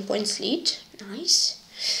go. 7 points lead. Nice.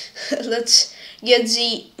 Let's get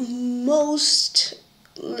the most...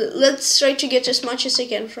 Let's try to get as much as I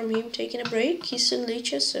can from him taking a break. He's in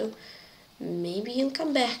leeches, so maybe he'll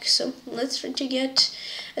come back. So let's try to get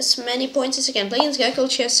as many points as I can. Playing Gecko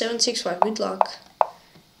chess 765. Good luck.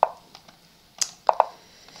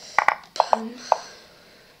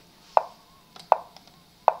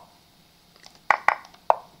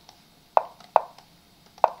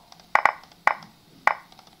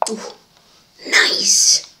 Ooh,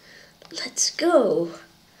 nice. Let's go.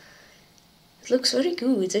 It looks very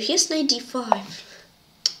good. So here's 95.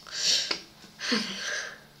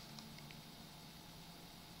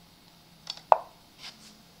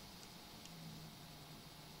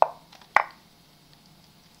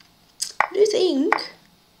 Do you think? I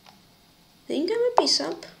think I'm a piece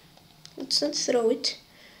up. Let's not throw it.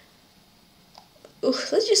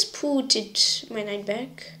 Let's just put it my knight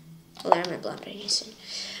back. Well, I'm not blundering.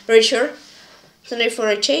 Very sure. Then for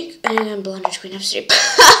a check, and then blundered queen f3.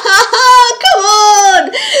 Come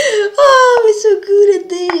on! Oh, I'm so good at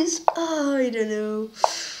this. Oh, I don't know.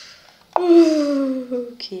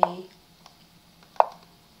 Okay.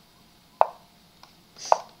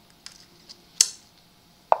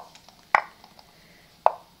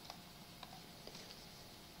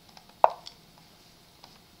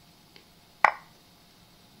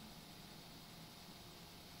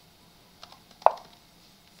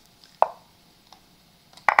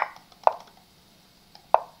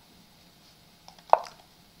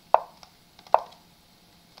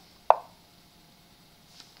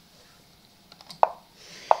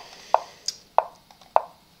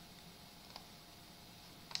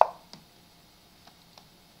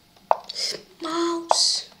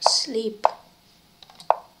 Mouse, sleep.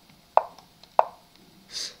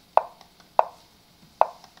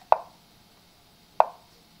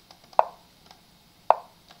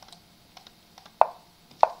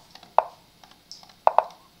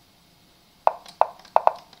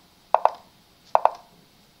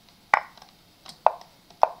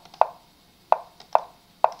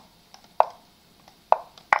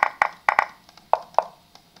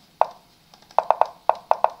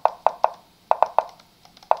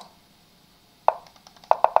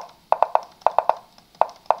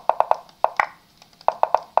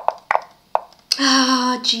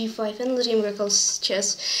 G5 and the miracles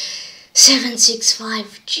chess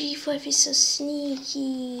 7-6-5. G5 is so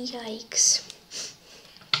sneaky. Yikes.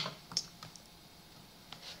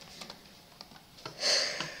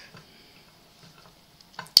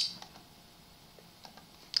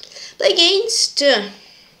 Play against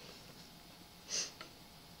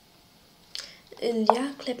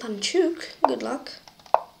Ilya Klepanchuk. Good luck.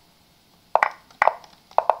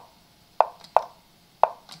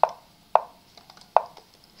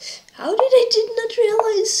 How did I did not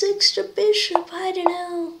realize extra bishop? I don't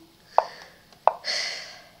know.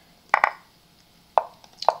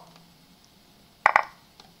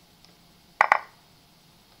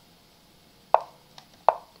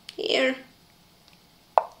 Here.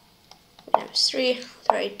 Three.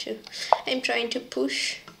 I'm trying to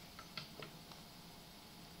push.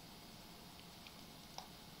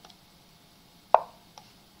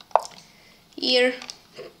 Here.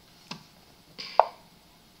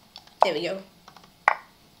 There we go.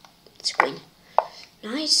 It's queen.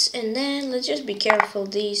 Nice, and then let's just be careful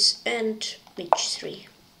these and h3.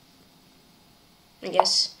 I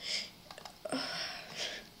guess.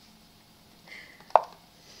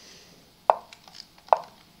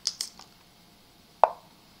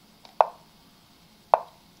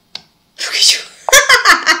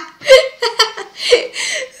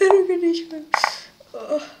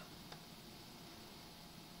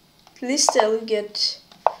 At least I'll get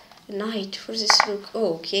a knight for this rook.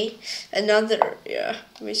 Oh, okay. Another, yeah.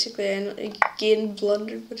 Basically, I again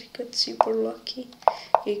blundered, but I got super lucky.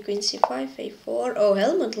 Okay, queen c5, a4. Oh,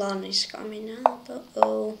 Helmut Lan is coming up.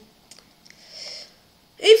 Uh-oh.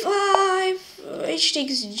 a5, h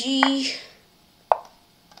takes g.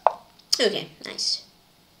 Okay, nice.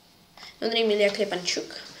 Ilya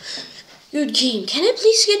Klepanchuk. Good game. Can I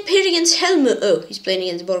please get paired against Helmut? Oh, he's playing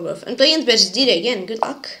against Borgov. And playing against Bezdira again. Good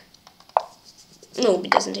luck. No, he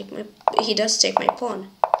doesn't take my... He does take my pawn.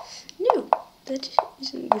 No, that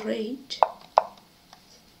isn't great.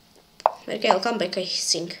 Okay, I'll come back, I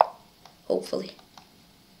think. Hopefully.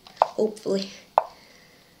 Hopefully.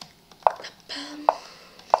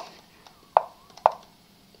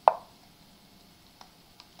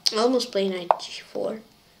 I almost play knight g4.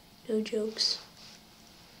 No jokes.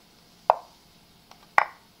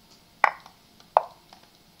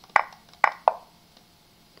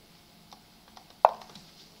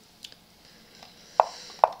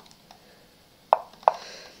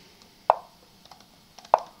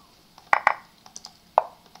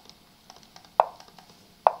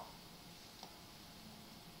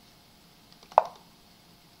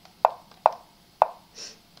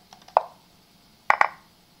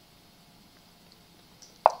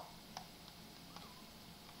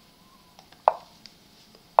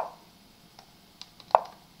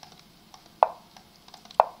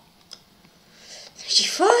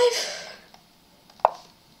 g5.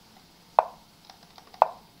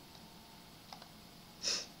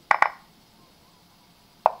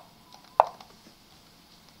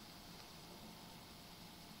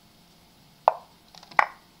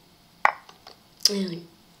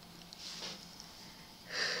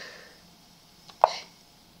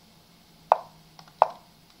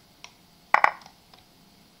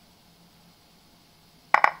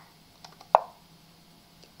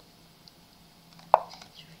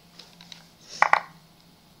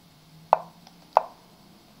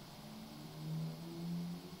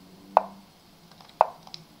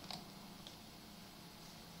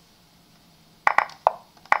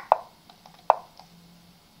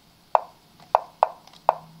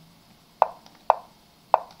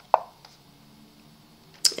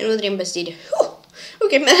 And what dream best did?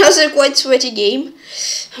 Okay, man, that was a quite sweaty game.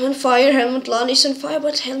 I'm on fire, Helmut Lan is on fire,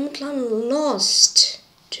 but Helmut Lan lost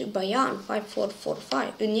to Bayan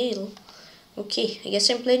 5-4-4-5. Unil. Okay, I guess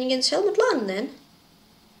I'm playing against Helmut Lan then.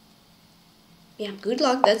 Yeah, good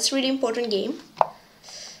luck, that's a really important game.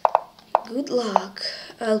 Good luck.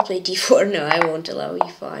 I'll play d4. No, I won't allow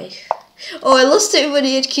e5. Oh, I lost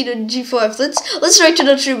everybody at king on g5. Let's try to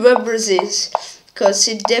not remember this, because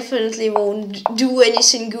it definitely won't do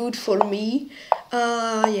anything good for me.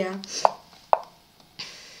 Yeah.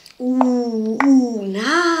 Ooh,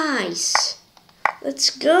 nice. Let's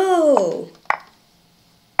go.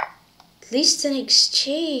 At least an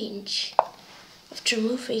exchange after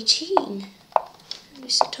move 18.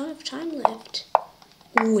 There's a ton of time left.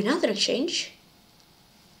 Ooh, another exchange.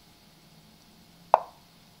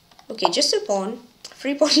 Okay, just a pawn.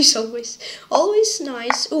 Free pawn is always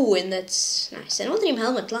nice. Ooh, and that's nice. And one dream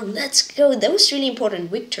Helmut Lan. Let's go. That was really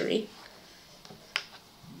important victory.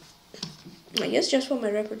 I guess just for my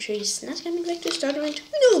repertoire, he's not coming back to start round.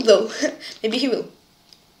 No, though. Maybe he will.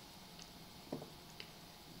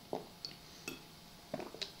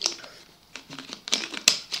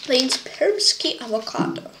 Plains PeshkaCh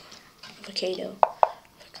avocado.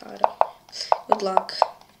 Good luck.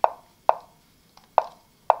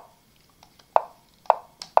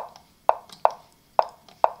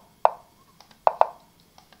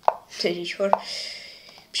 Sure.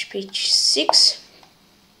 Page 6.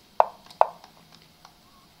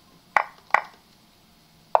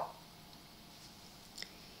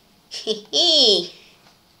 Hehe.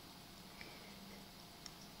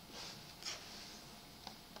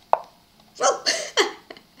 Well.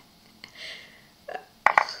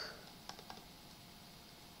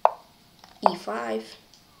 E5.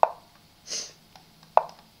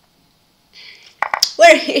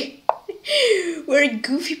 We're in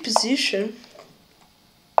goofy position.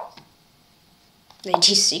 Knight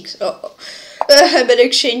g6. Oh, I better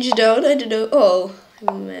exchange down. I don't know. Oh,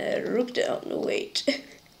 I'm rook down. No, wait.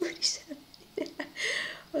 What is happening?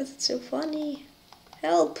 Oh, that's so funny.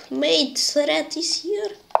 Help, mate. Threat is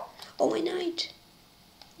here. Oh, my knight.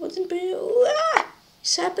 Wasn't pretty.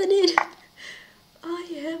 It's happening. I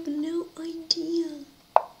have no idea.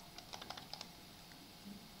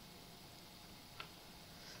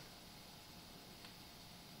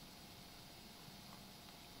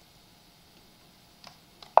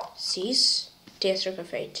 Cease. Death rook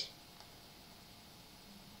of 8.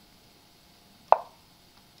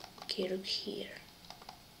 Okay, rook here.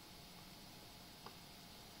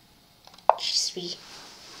 G3.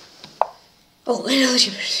 Oh, another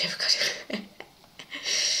I've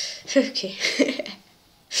okay.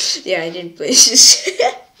 Yeah, I didn't play this.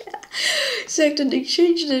 Second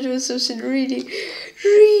exchange, that was something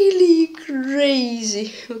really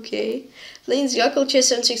crazy. Okay. Lane's Gakkel chess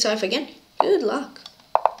 765 again. Good luck.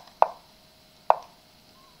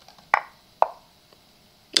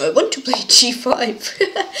 I want to play g5.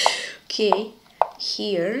 Okay,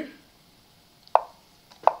 here.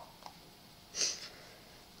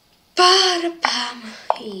 Ba-da-bam.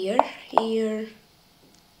 Here.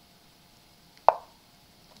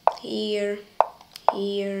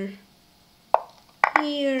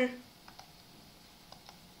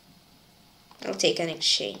 I'll take an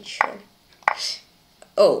exchange, sure.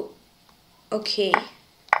 Oh, okay.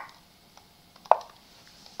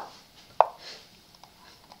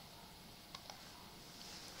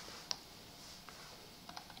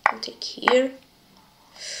 I'll take here.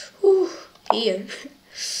 Ooh, here.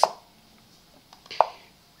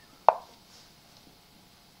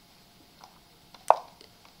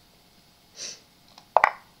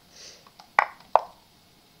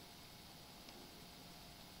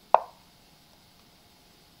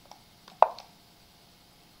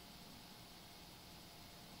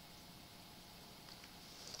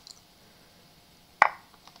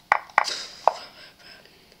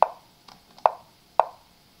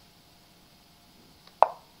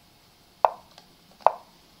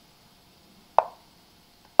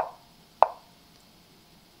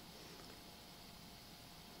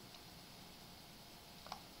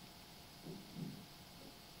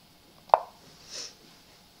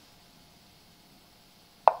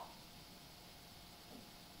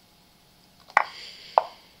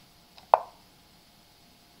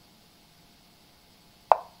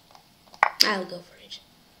 I'll go for it.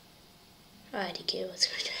 I don't care what's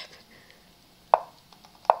going to happen.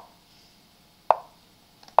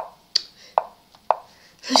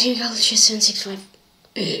 Okay, I'll just 765.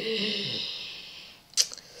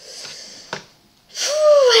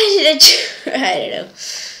 Why did I do? I don't know.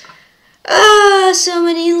 So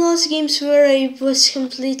many lost games where I was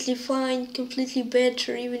completely fine, completely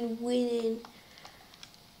better, even winning.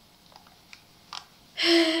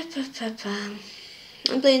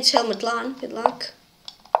 I'm playing Helmet Lan, good luck.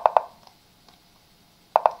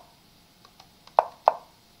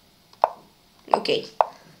 Okay,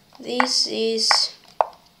 this is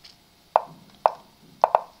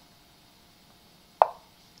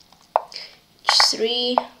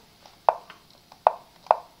H3,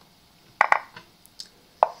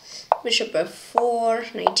 Bishop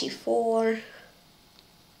F4, 94.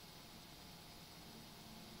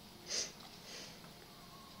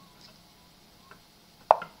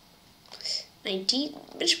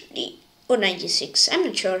 Bishop D or 96. I'm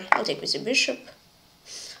not sure. I'll take with the bishop.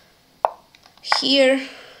 Here,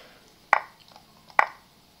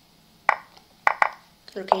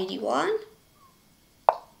 rook d1,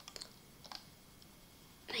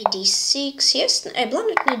 96. Yes, I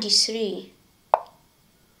blundered 93.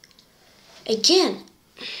 Again.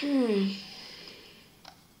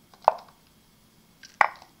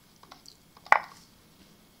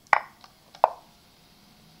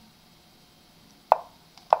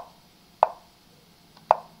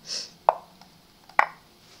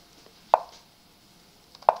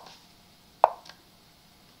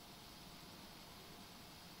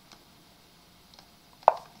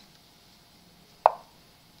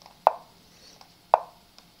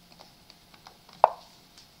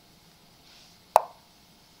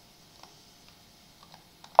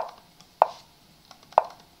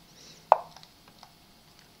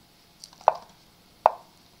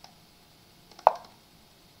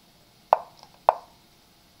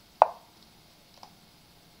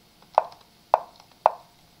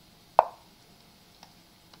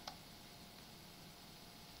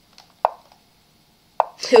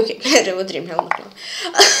 Okay, det var Dreamhelmet now.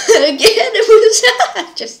 Again, it was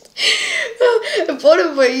just a part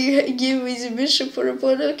of my game with a bishop for a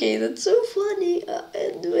pawn. Okay, that's so funny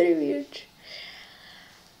and very weird.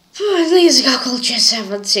 Please go call chess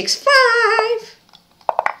 765.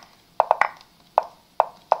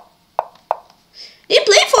 Didn't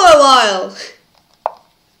play for a while.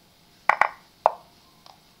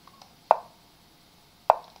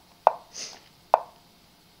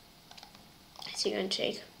 You're gonna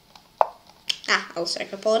take. I'll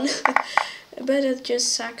sack a pawn. I better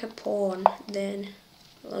just sack a pawn then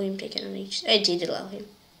allow him taking on each. I did allow him,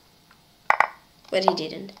 but he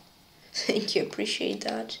didn't. Thank you, appreciate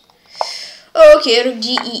that. Okay, rook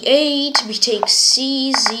d e8. We take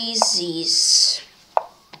c, z, z's.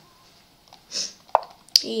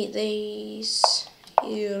 These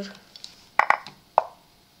here.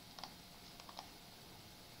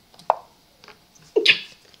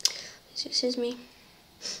 Excuse me.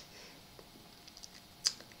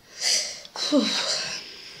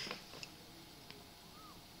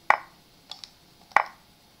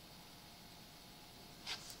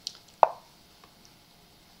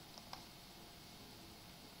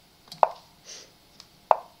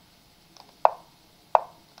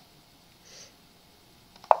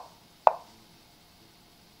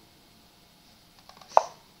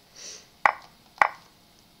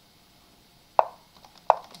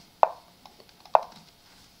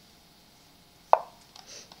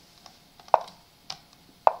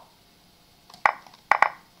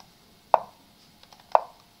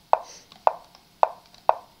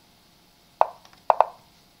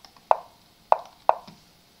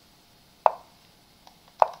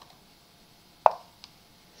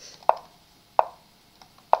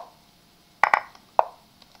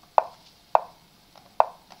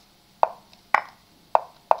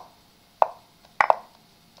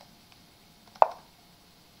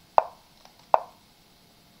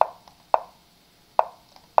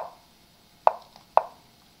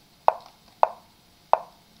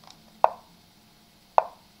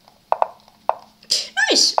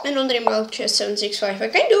 Nice! And on the chess 765. I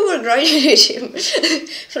kind of overgrinded him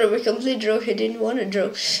from a complete draw he didn't want to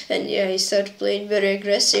draw. And yeah, he started playing very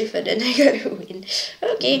aggressive and then I got a win.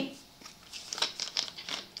 Okay.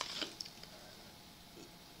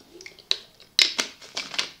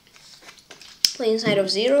 Play inside of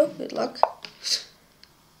 0, good luck.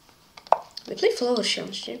 We play flower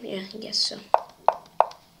shells, Jim? Yeah, I guess so.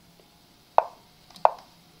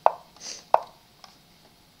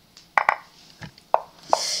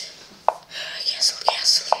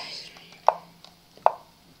 Castle.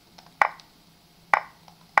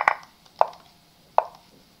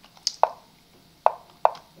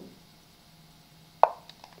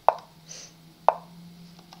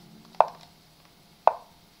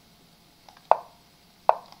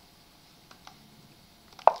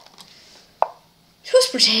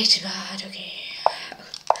 protected, but okay.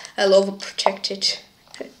 I'll overprotect it.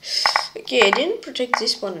 Okay, I didn't protect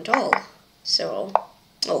this one at all. So,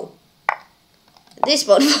 oh. This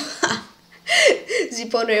one. The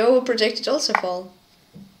pawn I overprotected also fall.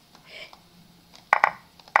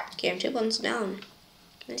 Okay, I'm 2 pawns down.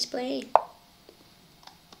 Nice play.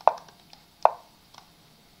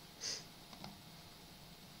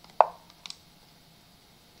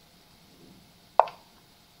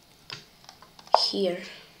 Here.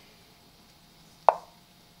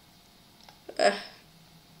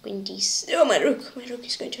 Queen d6. Oh, my rook. My rook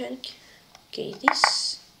is going to hang. Okay,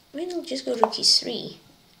 this. Maybe I'll just go rook e3.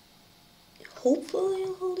 Hopefully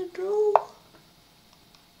I'll hold a draw.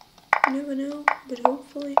 You never know, but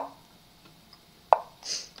hopefully.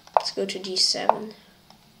 Let's go to g7.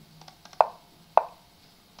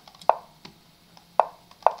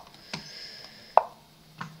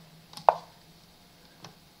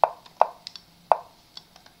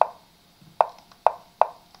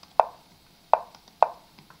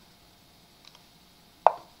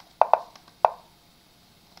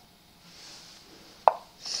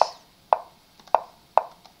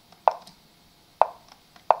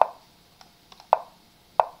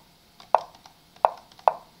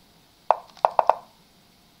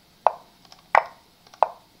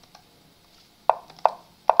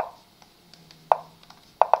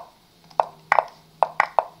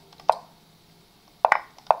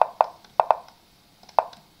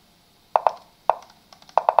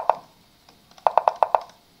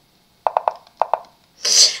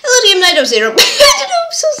 Knight of 0. I don't know,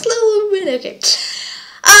 I'm so slow, but okay.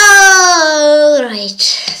 Alright.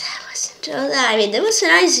 That wasn't all that. I mean, that was a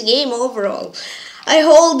nice game overall. I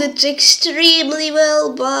hold it extremely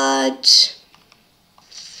well, but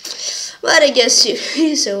I guess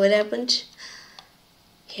you saw what happened.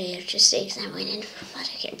 Okay, you're just 6, I'm winning. But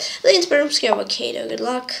okay. Let's PeshkaCh avocado, good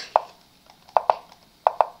luck.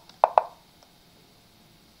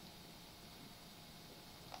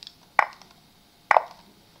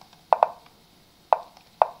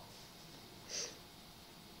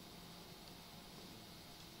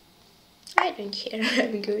 I don't care,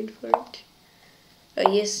 I'm going for it.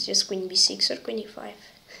 Oh yes, just queen b6 or queen e5.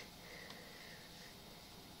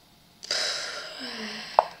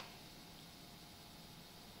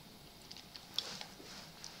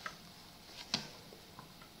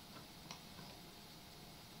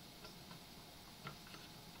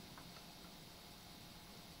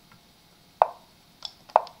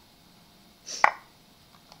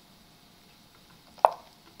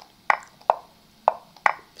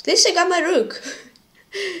 At least I got my rook.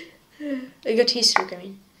 I got his rook, I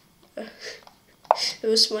mean. It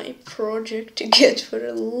was my project to get for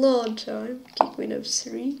a long time. Okay, queen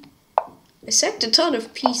f3. I sacked a ton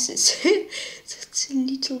of pieces. That's a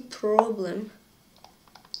little problem.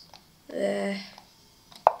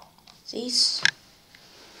 These.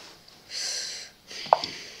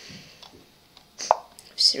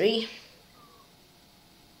 f3.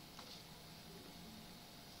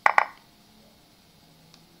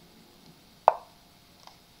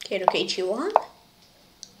 Okay, rook h1.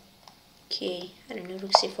 Okay, I don't know,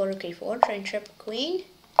 rook c4, rook a4, try and trap a queen.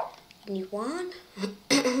 e1.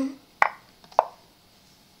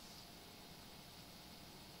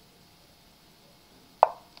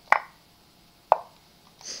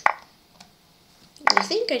 I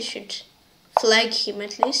think I should flag him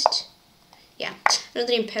at least. Yeah,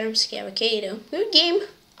 another PeshkaCh avocado. Good game.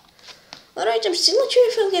 Alright, I'm still not sure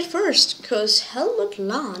if I'll get first, because Helmut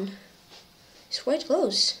Lahn is quite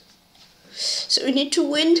close. So we need to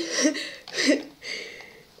win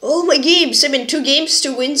all my games. I mean, 2 games,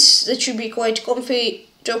 2 wins. That should be quite comfy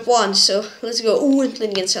top 1. So let's go. Oh, and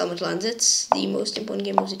playing against Helmut Lahn. That's the most important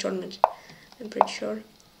game of the tournament, I'm pretty sure.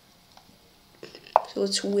 So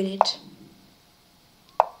let's win it.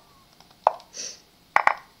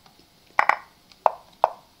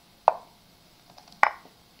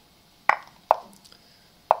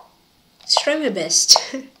 Let's try my best.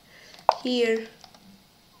 Here.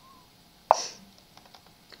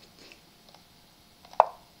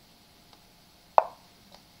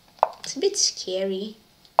 It's a bit scary.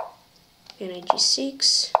 Knight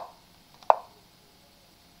g6.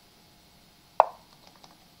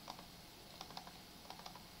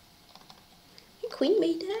 Queen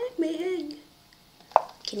may hang.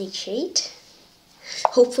 Can he cheat?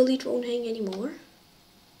 Hopefully it won't hang anymore.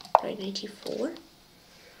 Right, knight e4.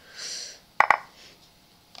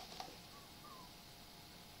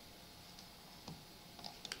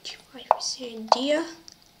 g5 is the idea.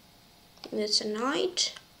 And that's a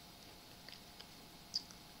knight.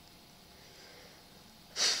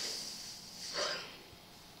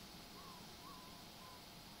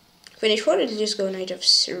 Queen h4, it'll just go knight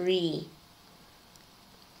f3.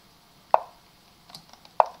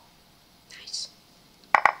 Nice.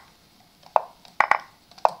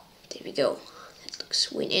 There we go. That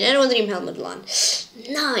looks winning. I don't dream helmet land.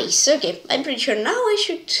 Nice. Okay, I'm pretty sure now I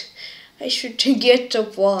should get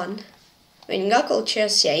top 1. I mean, Gakkel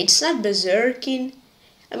chess, yeah, it's not berserking.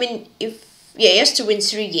 I mean, he has to win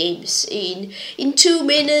 3 games in 2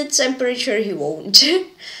 minutes. I'm pretty sure he won't.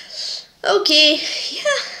 Okay,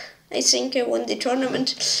 yeah, I think I won the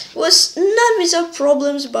tournament. It was not without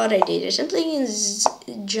problems, but I did it. I'm playing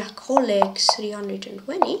in Jack Oleg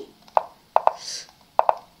 320.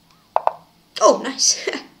 Oh, nice.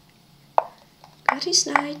 Got his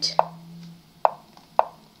knight.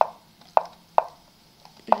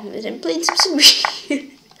 And I'm playing something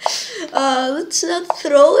weird. Let's not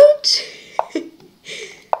throw it.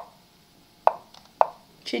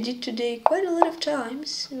 Which I did today quite a lot of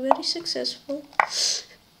times. Very successful.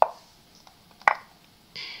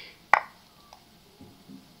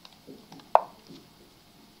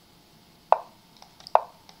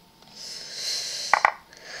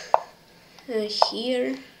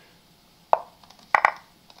 Here.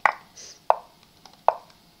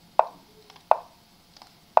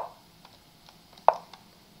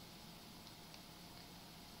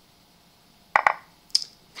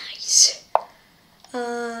 Nice.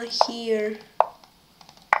 Here.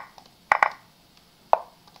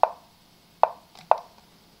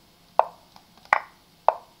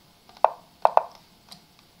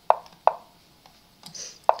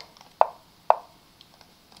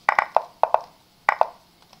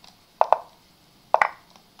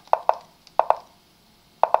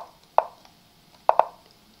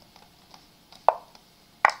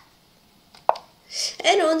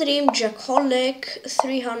 And on the name Jakolek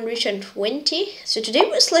 320. So today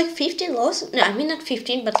was like 15 lost. No, I mean not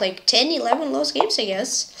 15, but like 10, 11 lost games, I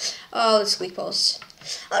guess. Let's click pause.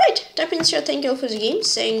 Alright, type in short thank you all for the game.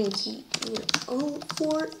 Thank you all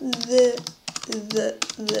for the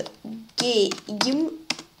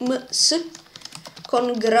games.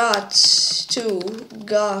 Congrats to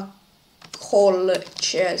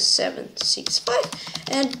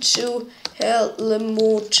Gakolche765 and to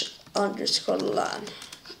Helmut_LAN.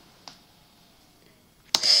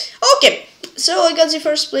 Okay, so I got the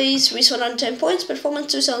first place with 110 points,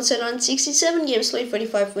 performance 2767, games played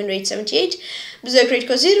 45, win rate 78, berserk rate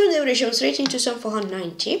cost 0, and average games rating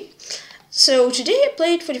 2490. So today I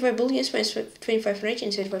played 45 bull games, minus 25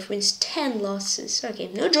 ratings, 35 wins, 10 losses. Okay,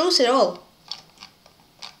 no draws at all.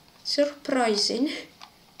 Surprising.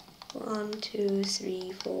 1, 2,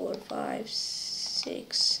 3, 4, 5,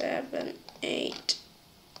 6, 7, 8.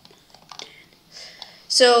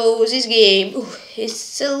 So this game,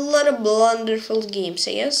 it's a lot of blunderful games,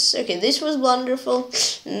 I guess. Okay, this was blunderful,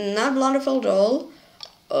 not blunderful at all.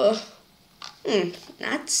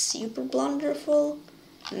 Not super blunderful,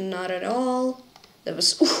 not at all. That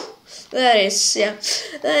was, that is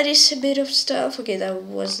a bit of stuff. Okay, that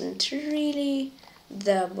wasn't really,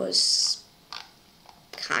 that was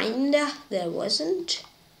kinda, that wasn't,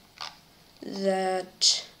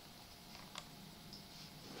 that...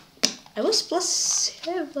 I was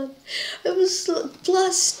 +7. I was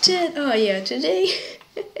 +10. Oh yeah, today.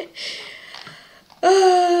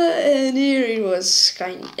 And here it was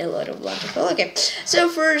kind of a lot of wonderful. Okay, so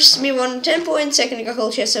first me won 10 points, second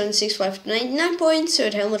Gakolche 765 99 points,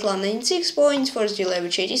 third Helmut LAN 96 points, fourth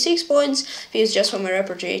Cherniaiev 86 points, fifth just for my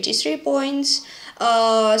repertoire 83 points.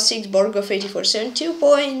 6 Borgov 84 72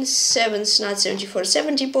 points, 7 Snat 74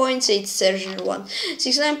 70 points, 8 Serger 1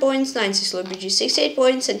 69 points, 9 Sislobg 68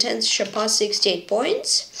 points, and 10 Chapa 68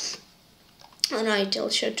 points. Alright,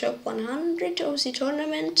 I'll show top 100 of the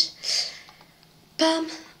tournament.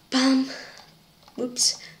 Bam, bam,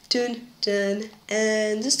 whoops, dun, dun,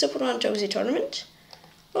 and this top 100 of the tournament.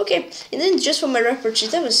 Okay, and then just for my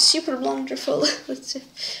repertoire, that was super wonderful. Let's see.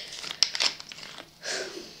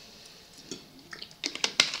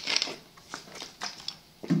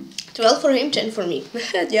 12 for him, 10 for me.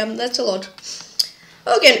 Yeah, that's a lot.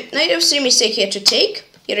 Okay, knight f3 mistake here to take.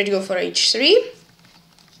 Here I go for h3.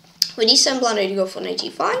 With e7 blind, I go for knight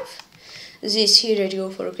e5. This here I go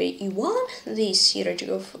for e1. This here I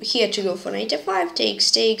go for knight f5.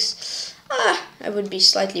 Takes. I would be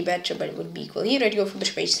slightly better, but it would be equal. Here I go for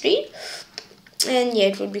bishop h3. And yeah,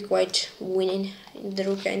 it would be quite winning in the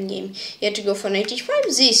rook endgame. Here to go for knight h5.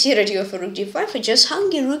 This here I go for rook d5. I just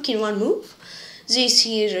hung a rook in one move. This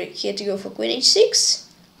here to go for queen h6,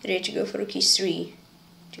 here to go for rook e3,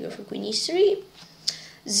 to go for queen e3.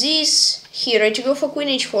 This here I had to go for queen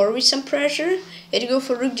h4 with some pressure. I had to go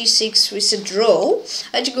for rook d6 with a draw.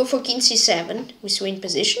 I had to go for king c7 with win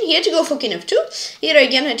position. Here I had to go for king f2. Here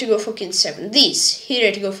again I had to go for king 7. This here I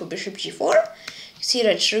had to go for bishop g4. Here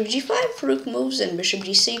I had rook g5, rook moves, and bishop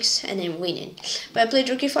g6, and I'm winning. But I played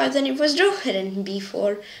rook e5, then it was draw, and then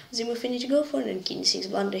b4 was the move I need to go for, and then king 6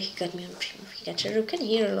 blunder. He got me on pre-move. He got a rook, and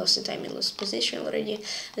here I lost the time. I lost position already.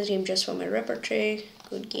 This game just for my repertory.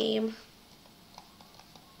 Good game.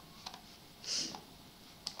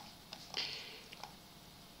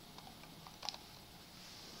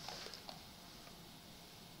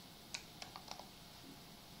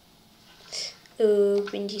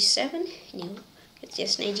 Queen d7? No, it's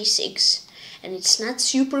just 96, and it's not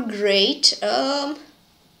super great. Rook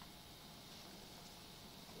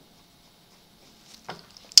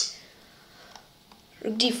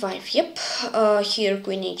d5, yep. Here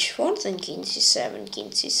queen h4, then king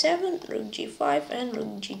c7, rook g5, and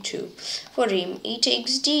rook g2. For him, e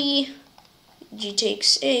takes d, g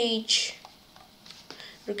takes h,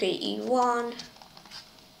 rook a e1.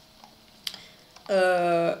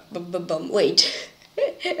 Wait.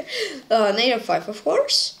 Knight f5, of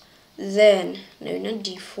course. Then, no, not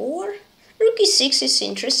d4. Rook e6 is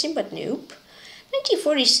interesting, but nope. Knight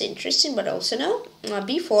e4 is interesting, but also no.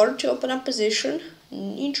 b4 to open up position.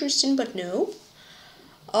 Interesting, but no.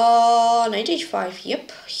 Knight h5,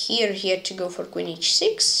 yep. Here he had to go for queen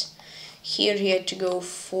h6. Here he had to go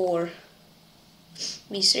for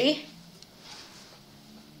b3.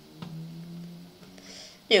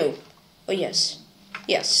 No. Oh, yes.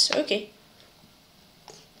 Yes, okay.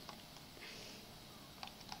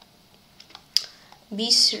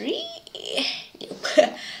 b3. Nope.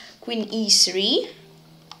 Queen e3.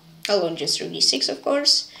 Alone just rook d6, of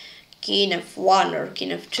course. King f1 or king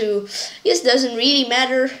f2. Yes, doesn't really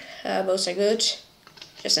matter. Both are good.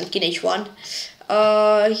 Just on king h1.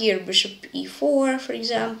 Here bishop e4, for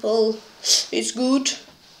example. It's good.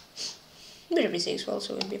 Bishop e6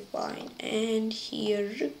 also will be fine. And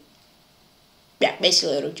here, yeah,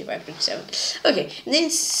 basically rook g5, rook 7. Okay, and then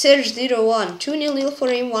Serge 0-1, 2-0 for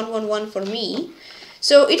him, 1-1-1 for me.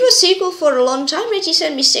 So it was equal for a long time. Knight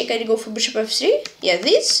e7 mistake, I had to go for bishop f3. Yeah,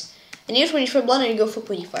 this. And here when for blunder, I go for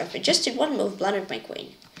queen e5. I just did one move, blundered my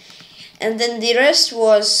queen. And then the rest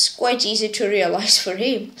was quite easy to realize for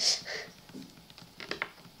him.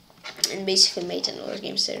 And basically made another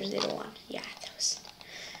game Serge 0-1. Yeah,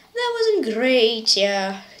 that wasn't great,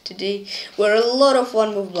 yeah. Today were a lot of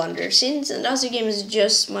one-move blunders. Since another game is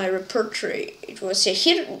just my repertory, it was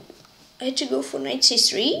here I had to go for knight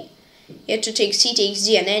c3. You had to take c takes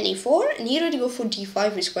d and then e4, and here I had to go for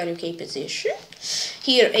d5 with quite okay position.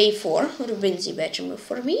 Here a4 would have been the better move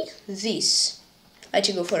for me. This I had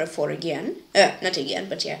to go for a4 again. Not again,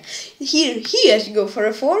 but yeah. Here I had to go for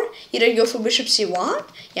a4. Here I go for bishop c1.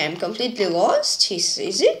 Yeah, I'm completely lost. He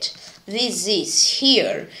sees it. This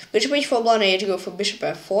here. Bishop h4 blunder, I had to go for bishop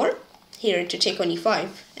f4. Here I had to take on e5.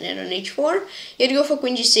 And then on h4, you had to go for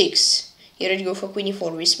queen g6. Here I had to go for queen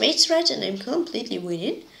e4 with mates right, and I'm completely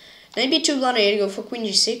winning. Knight b2 blunder, I had to go for queen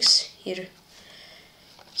g6.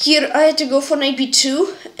 Here I had to go for knight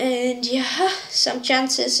b2, and yeah, some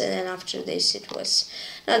chances, and then after this it was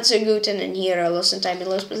not so good, and then here I lost some time in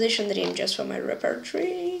lost position, the game just for my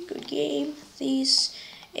repertory. Good game. This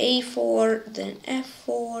a4, then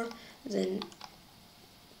f4, then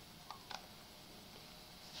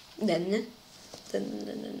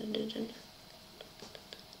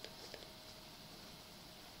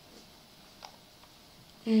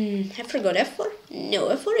I forgot f4. No,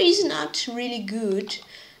 f4 is not really good.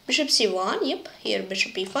 Bishop c1, yep. Here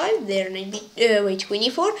bishop e5, there knight queen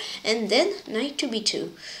e4, and then knight to b2.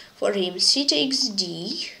 For him, c takes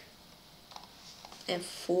d,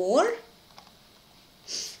 f4.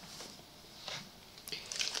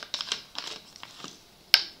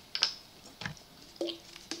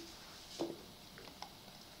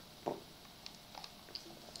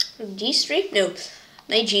 d3, no.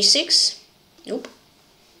 Knight g6, nope.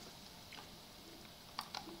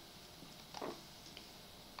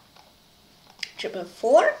 Bishop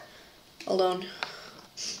f4, hold on.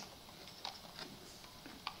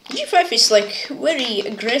 g5 is like very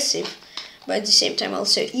aggressive, but at the same time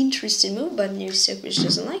also interesting move, but new which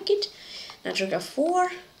doesn't like it. Not rook f4,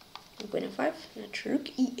 queen f5, not rook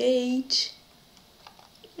e8.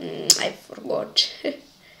 I forgot.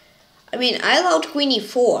 I mean, I allowed queen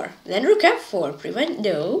e4, then rook f4, prevent,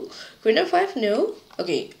 no. Queen f5, no.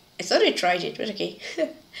 Okay, I thought I tried it, but okay.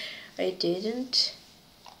 I didn't.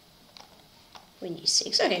 Queen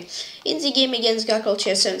e6, okay. In the game against Gakal,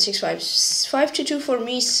 chess 7-6-5, 5-2 for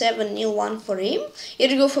me, 7-1 for him. He had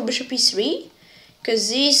to go for bishop e3. Because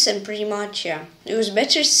this and pretty much, yeah. It was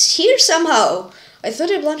better here somehow. I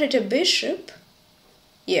thought I blundered a bishop.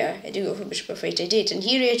 Yeah, I do go for bishop f8, I did. And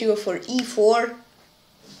here I had to go for e4.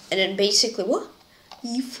 And then basically, what?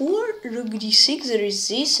 e4, rook d6, there is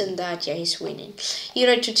this and that. Yeah, he's winning. Here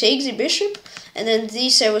I had to take the bishop. And then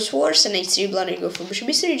this I was worse, and h3 blunder, go for bishop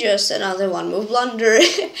e3, just another one move blunder.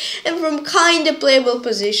 And from kind of playable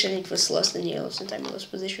position, it was lost in yellow. Sometimes I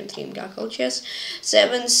lost position, game Gakal chess.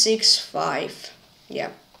 7, 6, 5.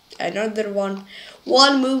 Yeah, another one.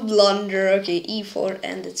 One move blunder. Okay, e4,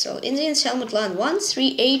 and it's all. Indian's helmet land 1,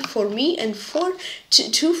 3, 8 for me, and 4,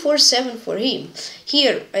 2, 4, 7 for him.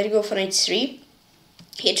 Here, I had to go for knight 3.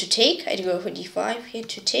 He had to take, I had to go for d5, he had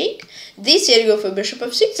to take. This, he had to go for bishop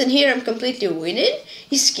f6, and here I'm completely winning.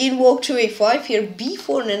 His king walked to a5, here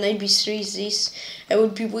b4, and then knight b3 is this. I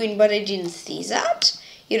would be winning, but I didn't see that.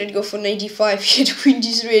 Here I'd go for knight d5, he had queen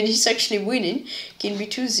d3, and he's actually winning. King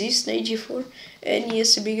b2 this, knight g4, and he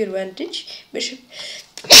has a big advantage. Bishop,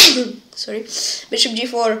 sorry, bishop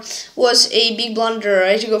g4 was a big blunder. I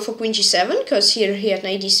had to go for queen g7, because here he had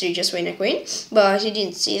knight d3, just win a queen, but he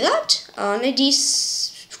didn't see that. Knight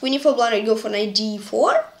d3, queen e4 blunder, I'd go for knight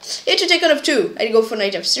d4. He had to take out of 2, I'd go for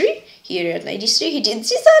knight f3. Here he had knight d3, he didn't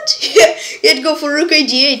see that. He had to go for rook a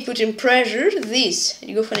d8, put in pressure. This,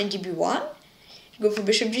 I'd go for knight db1. Go for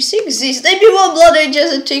bishop g6. This knight b1 blunder,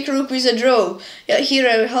 just take rook with a draw. Yeah, here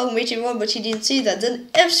I hung mate e1, but he didn't see that. Then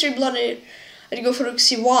f3 blunder, I'd go for rook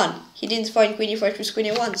c1. He didn't find queen e5 with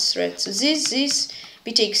queen a1 threat. So this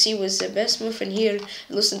b takes c was the best move, and here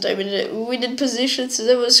I lost some time in a winning position. So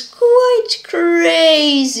that was quite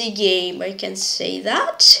crazy game, I can say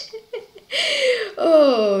that.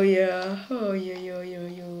 Oh yeah, oh yeah.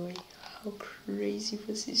 How crazy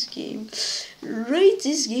was this game? Rate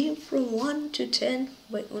this game from 1 to 10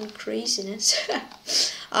 by own craziness.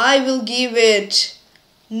 I will give it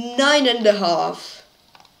 9.5.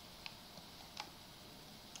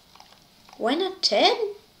 Why not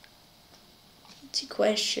 10? It's a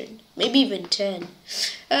question. Maybe even 10.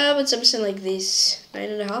 But something like this.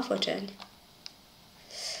 9.5 or 10.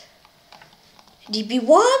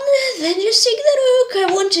 db1, then just take the rook. I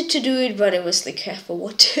wanted to do it, but I was like, for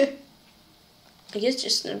what? I guess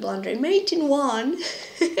just a blunder. Mate in 1.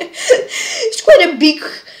 It's quite a big,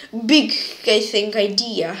 I think,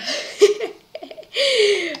 idea.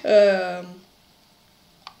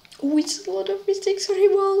 Oh, it's a lot of mistakes for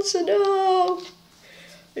him also. No,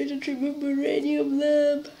 I don't remember any of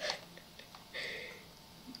them.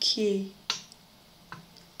 Okay.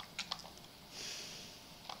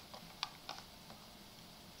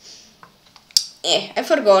 I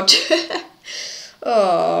forgot.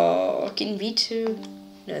 Oh, king b2.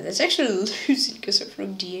 No, that's actually losing because of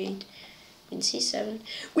rook d8. Queen c7.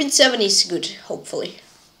 Queen 7 is good, hopefully.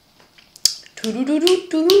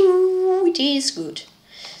 It is good.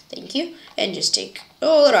 Thank you. And just take.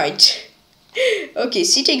 Alright. Okay,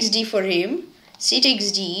 c takes d for him. C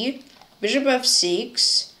takes d. Bishop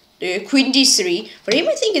f6. Queen d3. For him,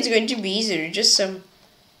 I think it's going to be easier. Just some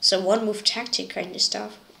one move tactic kind of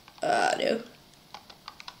stuff. No.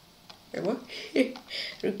 What?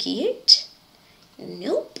 Rook e8?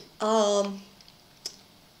 Nope.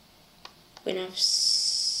 Queen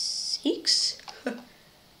f6?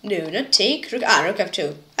 No, not take. Rook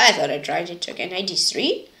f2. I thought I tried it. Okay, knight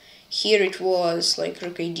d3. Here it was like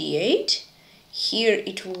rook a d8. Here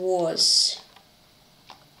it was.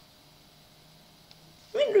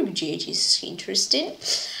 I mean, rook g8 is interesting.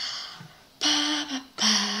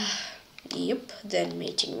 Yep. Then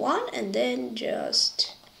mating 1, and then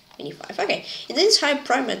just 25. Okay, and then it's high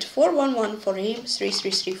prime at 4-1-1 for him,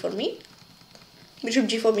 3-3-3 for me. Bishop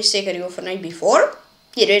g4 mistake, I go for knight b4.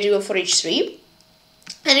 Here I go for h3.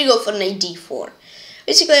 And I go for knight d4.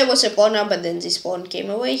 Basically I was a pawn up, but then this pawn came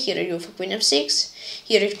away. Here I go for queen f6.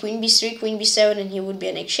 Here at queen b3, queen b7, and here would be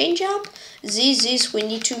an exchange up. This, queen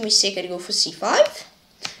d2 mistake, I go for c5.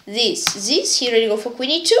 This, here I go for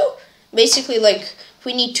queen e2. Basically like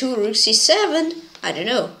queen e2, rook c7. I don't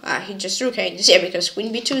know. He just rook hangs. Yeah, because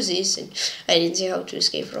queen b2 is this, and I didn't see how to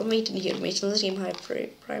escape from mate. And here mate in this game high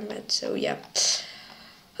prime at. So yeah.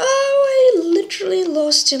 I literally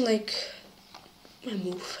lost in like a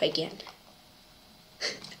move again.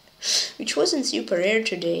 Which wasn't super rare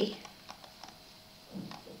today.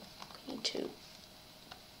 Queen 2.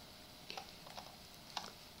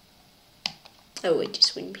 Oh wait,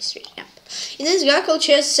 it's queen b3. Yeah. In this Gakal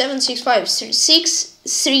chess 7-6-5,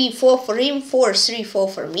 6-3-4 for him, 4-3-4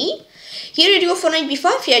 for me. Here I'd go for knight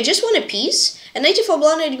b5. Yeah, I just want a piece. And knight e4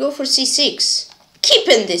 blunder, I'd go for c6.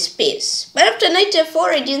 Keeping this piece. But after knight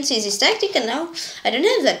f4, I didn't see this tactic, and now I don't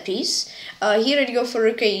have that piece. Here I'd go for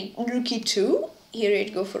rook e2. here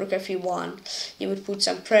you'd go for rook f1. You would put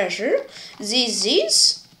some pressure.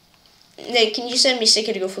 This. Like, can you send me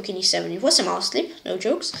second to go for king e7? It was a mouse slip, no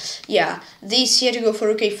jokes. Yeah, this here to go for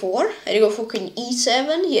rook a4. I had to go for king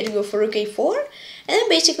e7. Here to go for rook a4. And then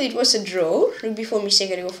basically it was a draw. Rook before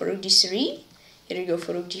mistake, I had to go for rook d3. Here I go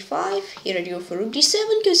for rook d5. Here I go for rook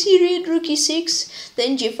d7 because here I had rook e6.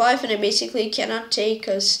 Then g5, and I basically cannot take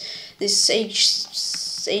because this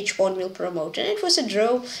h pawn will promote. And it was a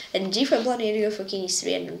draw. And g5 pawn, here I go for king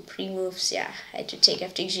e3, and on pre-moves, yeah, I had to take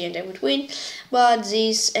after g and I would win. But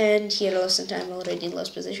this, and here I lost some time already,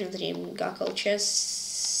 lost position. The game Gakal chess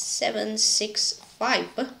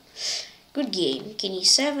 7-6-5. Good game. King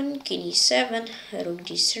e7, rook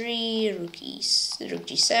d3, rook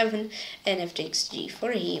g7, and f takes g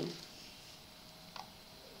for him.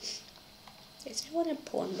 Yes, I want a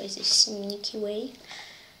pawn by this sneaky way.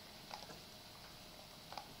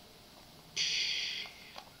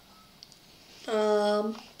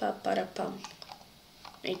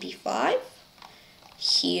 Knight b5.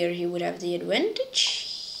 Here he would have the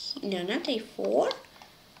advantage. No, not a4.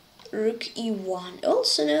 Rook e1.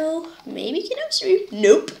 Also no. Maybe king f3.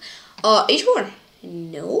 Nope. h4.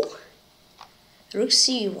 No. Rook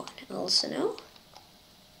c1. Also no.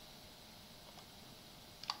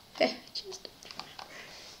 Just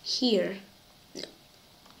here. No.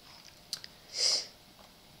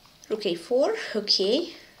 Rook a4.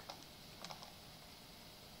 Okay.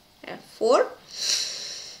 f4.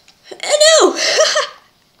 No!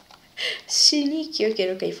 Sneaky. Okay,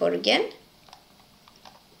 rook a4 again.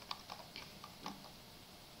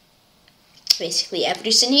 Basically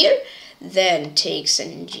everything here, then takes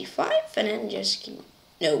an g5, and then just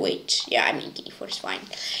no wait, yeah, I mean king e4 is fine.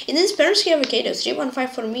 In this PeshkaCh avocado, 3-1-5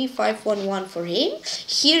 for me, 5-1-1 for him.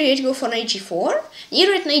 Here you have to go for knight g4,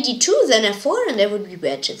 here at knight d2, then f4, and that would be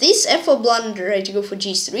better. This f4 blunder, I had to go for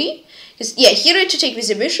g3, because yeah, here I had to take with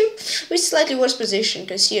the bishop, with slightly worse position,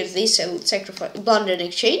 because here this I would sacrifice blunder in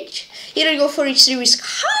exchange. Here I go for h3 with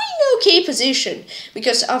kind of okay position,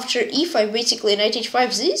 because after e5, basically knight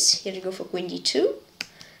h5 this, here I go for queen d2.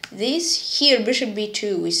 This, here bishop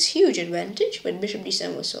b2 is huge advantage, but bishop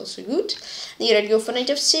d7 was also good. Here I'd go for knight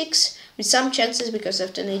f6, with some chances, because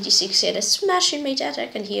after knight d6 he had a smashing mate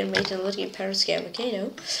attack, and here mate and looking PeshkaCh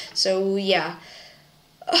avocado. So yeah,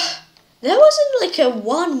 that wasn't like a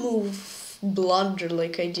one move blunder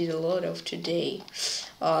like I did a lot of today.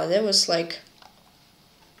 That was like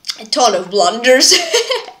a ton of blunders.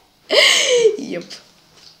 Yep.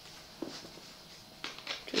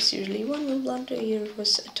 It was usually one move blunder, here it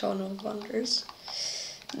was a ton of blunders.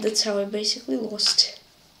 That's how I basically lost.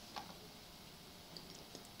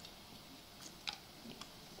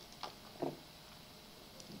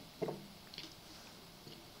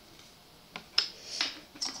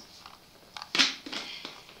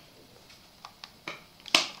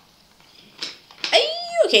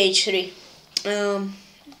 Okay, h3.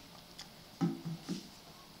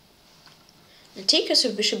 The takers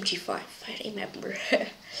of bishop g5, I remember.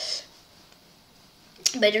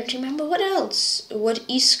 But I don't remember what else. What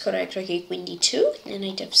is correct? Okay, queen d2, and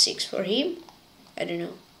knight f6 for him. I don't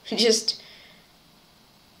know. Just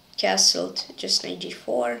castled, just knight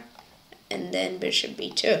g4, and then bishop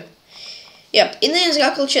b2. Yep, in the end,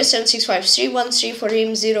 Gakal chess 7-6-5, 3-1-3 for him,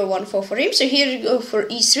 0-1-4 for him. So here you go for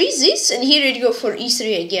e3 this, and here you go for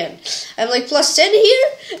e3 again. I'm like plus 10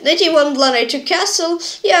 here, knight a1 blunder, I took castle.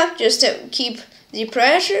 Yeah, just to keep the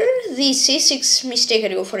pressure. The c6 mistake, I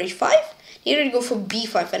go for h5. Here I go for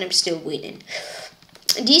b5, and I'm still winning.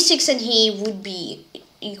 d6 and he would be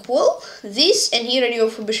equal. This, and here I go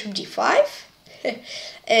for bishop d5.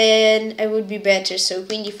 And I would be better, so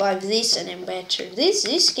queen d5 this, and I'm better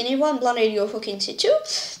this, king a1 blunder, I go for king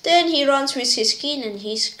c2, then he runs with his king, and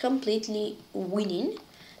he's completely winning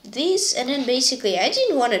this, and then basically I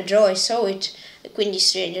didn't want to draw, I saw it, queen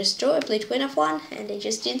d3, I just draw, I played queen f1, and I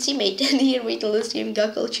just didn't see mate, and here we can lose game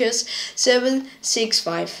Gakal chess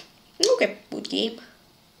 7-6-5. Okay, good game.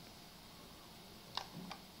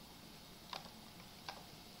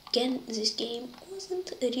 Again, this game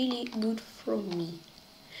wasn't really good from me.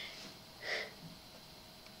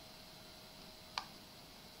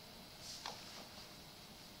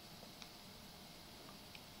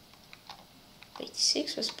 Knight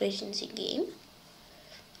 6 was played in the game.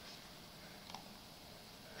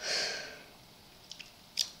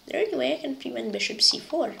 Is there any way I can prevent bishop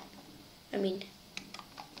c4? I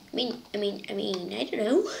don't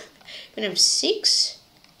know. When I'm 6,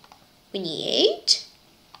 when e8,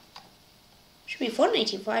 should be 4,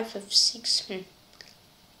 95, f6.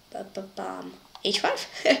 H5.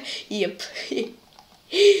 Yep.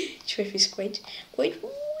 H5 is quite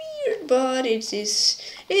weird, but it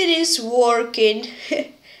is working.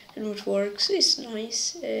 And what works is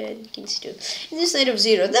nice. And king c2. And this knight of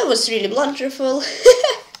 0, that was really blunderful.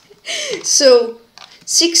 So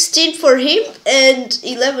 16 for him and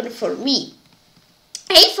 11 for me.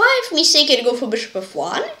 a5 mistake, I had to go for bishop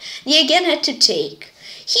f1. He again had to take.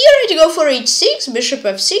 Here I had to go for h6, bishop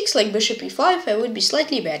f6, like bishop e5, I would be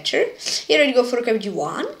slightly better. Here I had to go for rook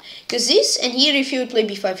f1, because this, and here if you would play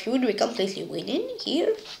b5, you would be completely winning.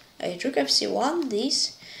 Here I had rook f1,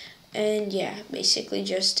 this, and yeah, basically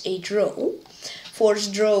just a draw.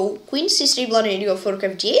 Forced draw, queen c3 blind, I had to go for rook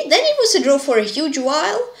f8. Then it was a draw for a huge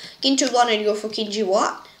while. King 2 blind, I had to go for king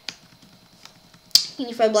g1. King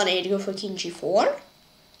e5 blind, I had to go for king g4.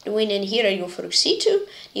 The win, and here I go for rook c2,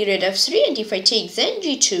 here at f3, and if I take then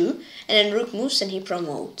g2, and then rook moves and he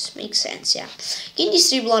promotes. Makes sense, yeah. King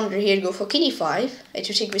d3 blunder, here I go for king e5, I have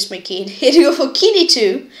to take with my king, here I go for king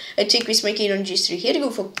e2, I take with my king on g3, here I go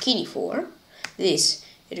for king e4, this,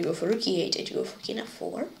 here I go for rook e8, I have to go for king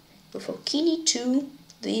f4, go for king e2,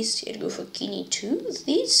 this, here I go for king e2,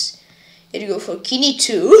 this, here I go for king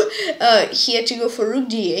e2, here to go for rook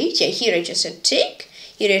d8, yeah, here I just said take.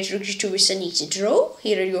 Here at rook g2 with an easy draw.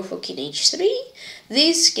 Here I go for king h3.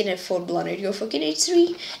 This king f4 blind, I go for king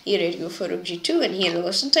h3. Here I go for rook g2, and here I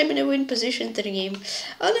lost some time in a win position to the game.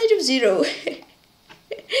 Knight of 0.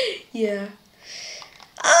 Yeah.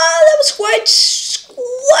 That was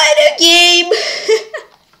quite a game.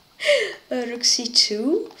 Rook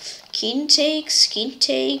c2. King takes. King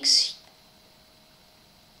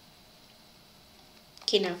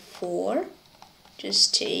f4.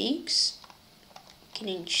 Just takes.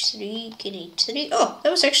 King h3, king h3. Oh, that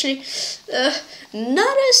was actually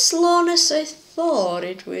not as long as I thought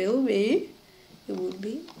it will be. It would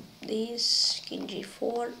be. This, king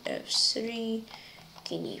g4, f3,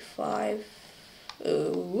 king e5,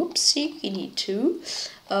 whoopsie, king e2,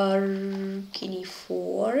 king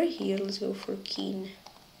e4. Here, let's go for king.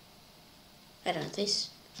 I don't know this.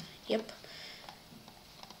 Yep.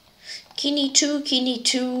 King e2, king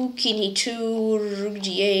e2, king e2, rook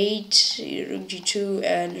g8, rook g2,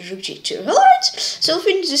 and rook g2. Alright, so I'll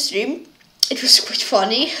finish the stream. It was quite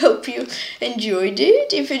funny. Hope you enjoyed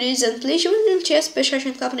it. If it is, then please join the chess, PeshkaCh,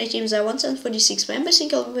 and Club teams. I want 146 members.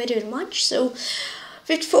 Thank you all very much. So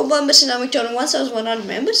 54 members, and now we turn on 1,100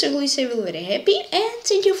 members, so please say we're very happy. And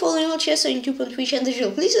thank you for following all chess on YouTube and Twitch and the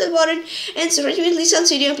channel. Please hit the button and subscribe to me, please on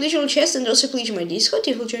video and please all chess, and also please my Discord.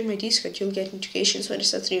 If you join my Discord, you'll get notifications when I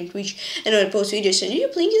start streaming Twitch and when I post videos on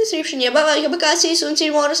YouTube. Link in the description. Yeah, bye bye, see you soon, see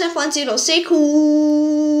you tomorrow, have fun, see you all, stay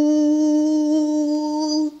cool.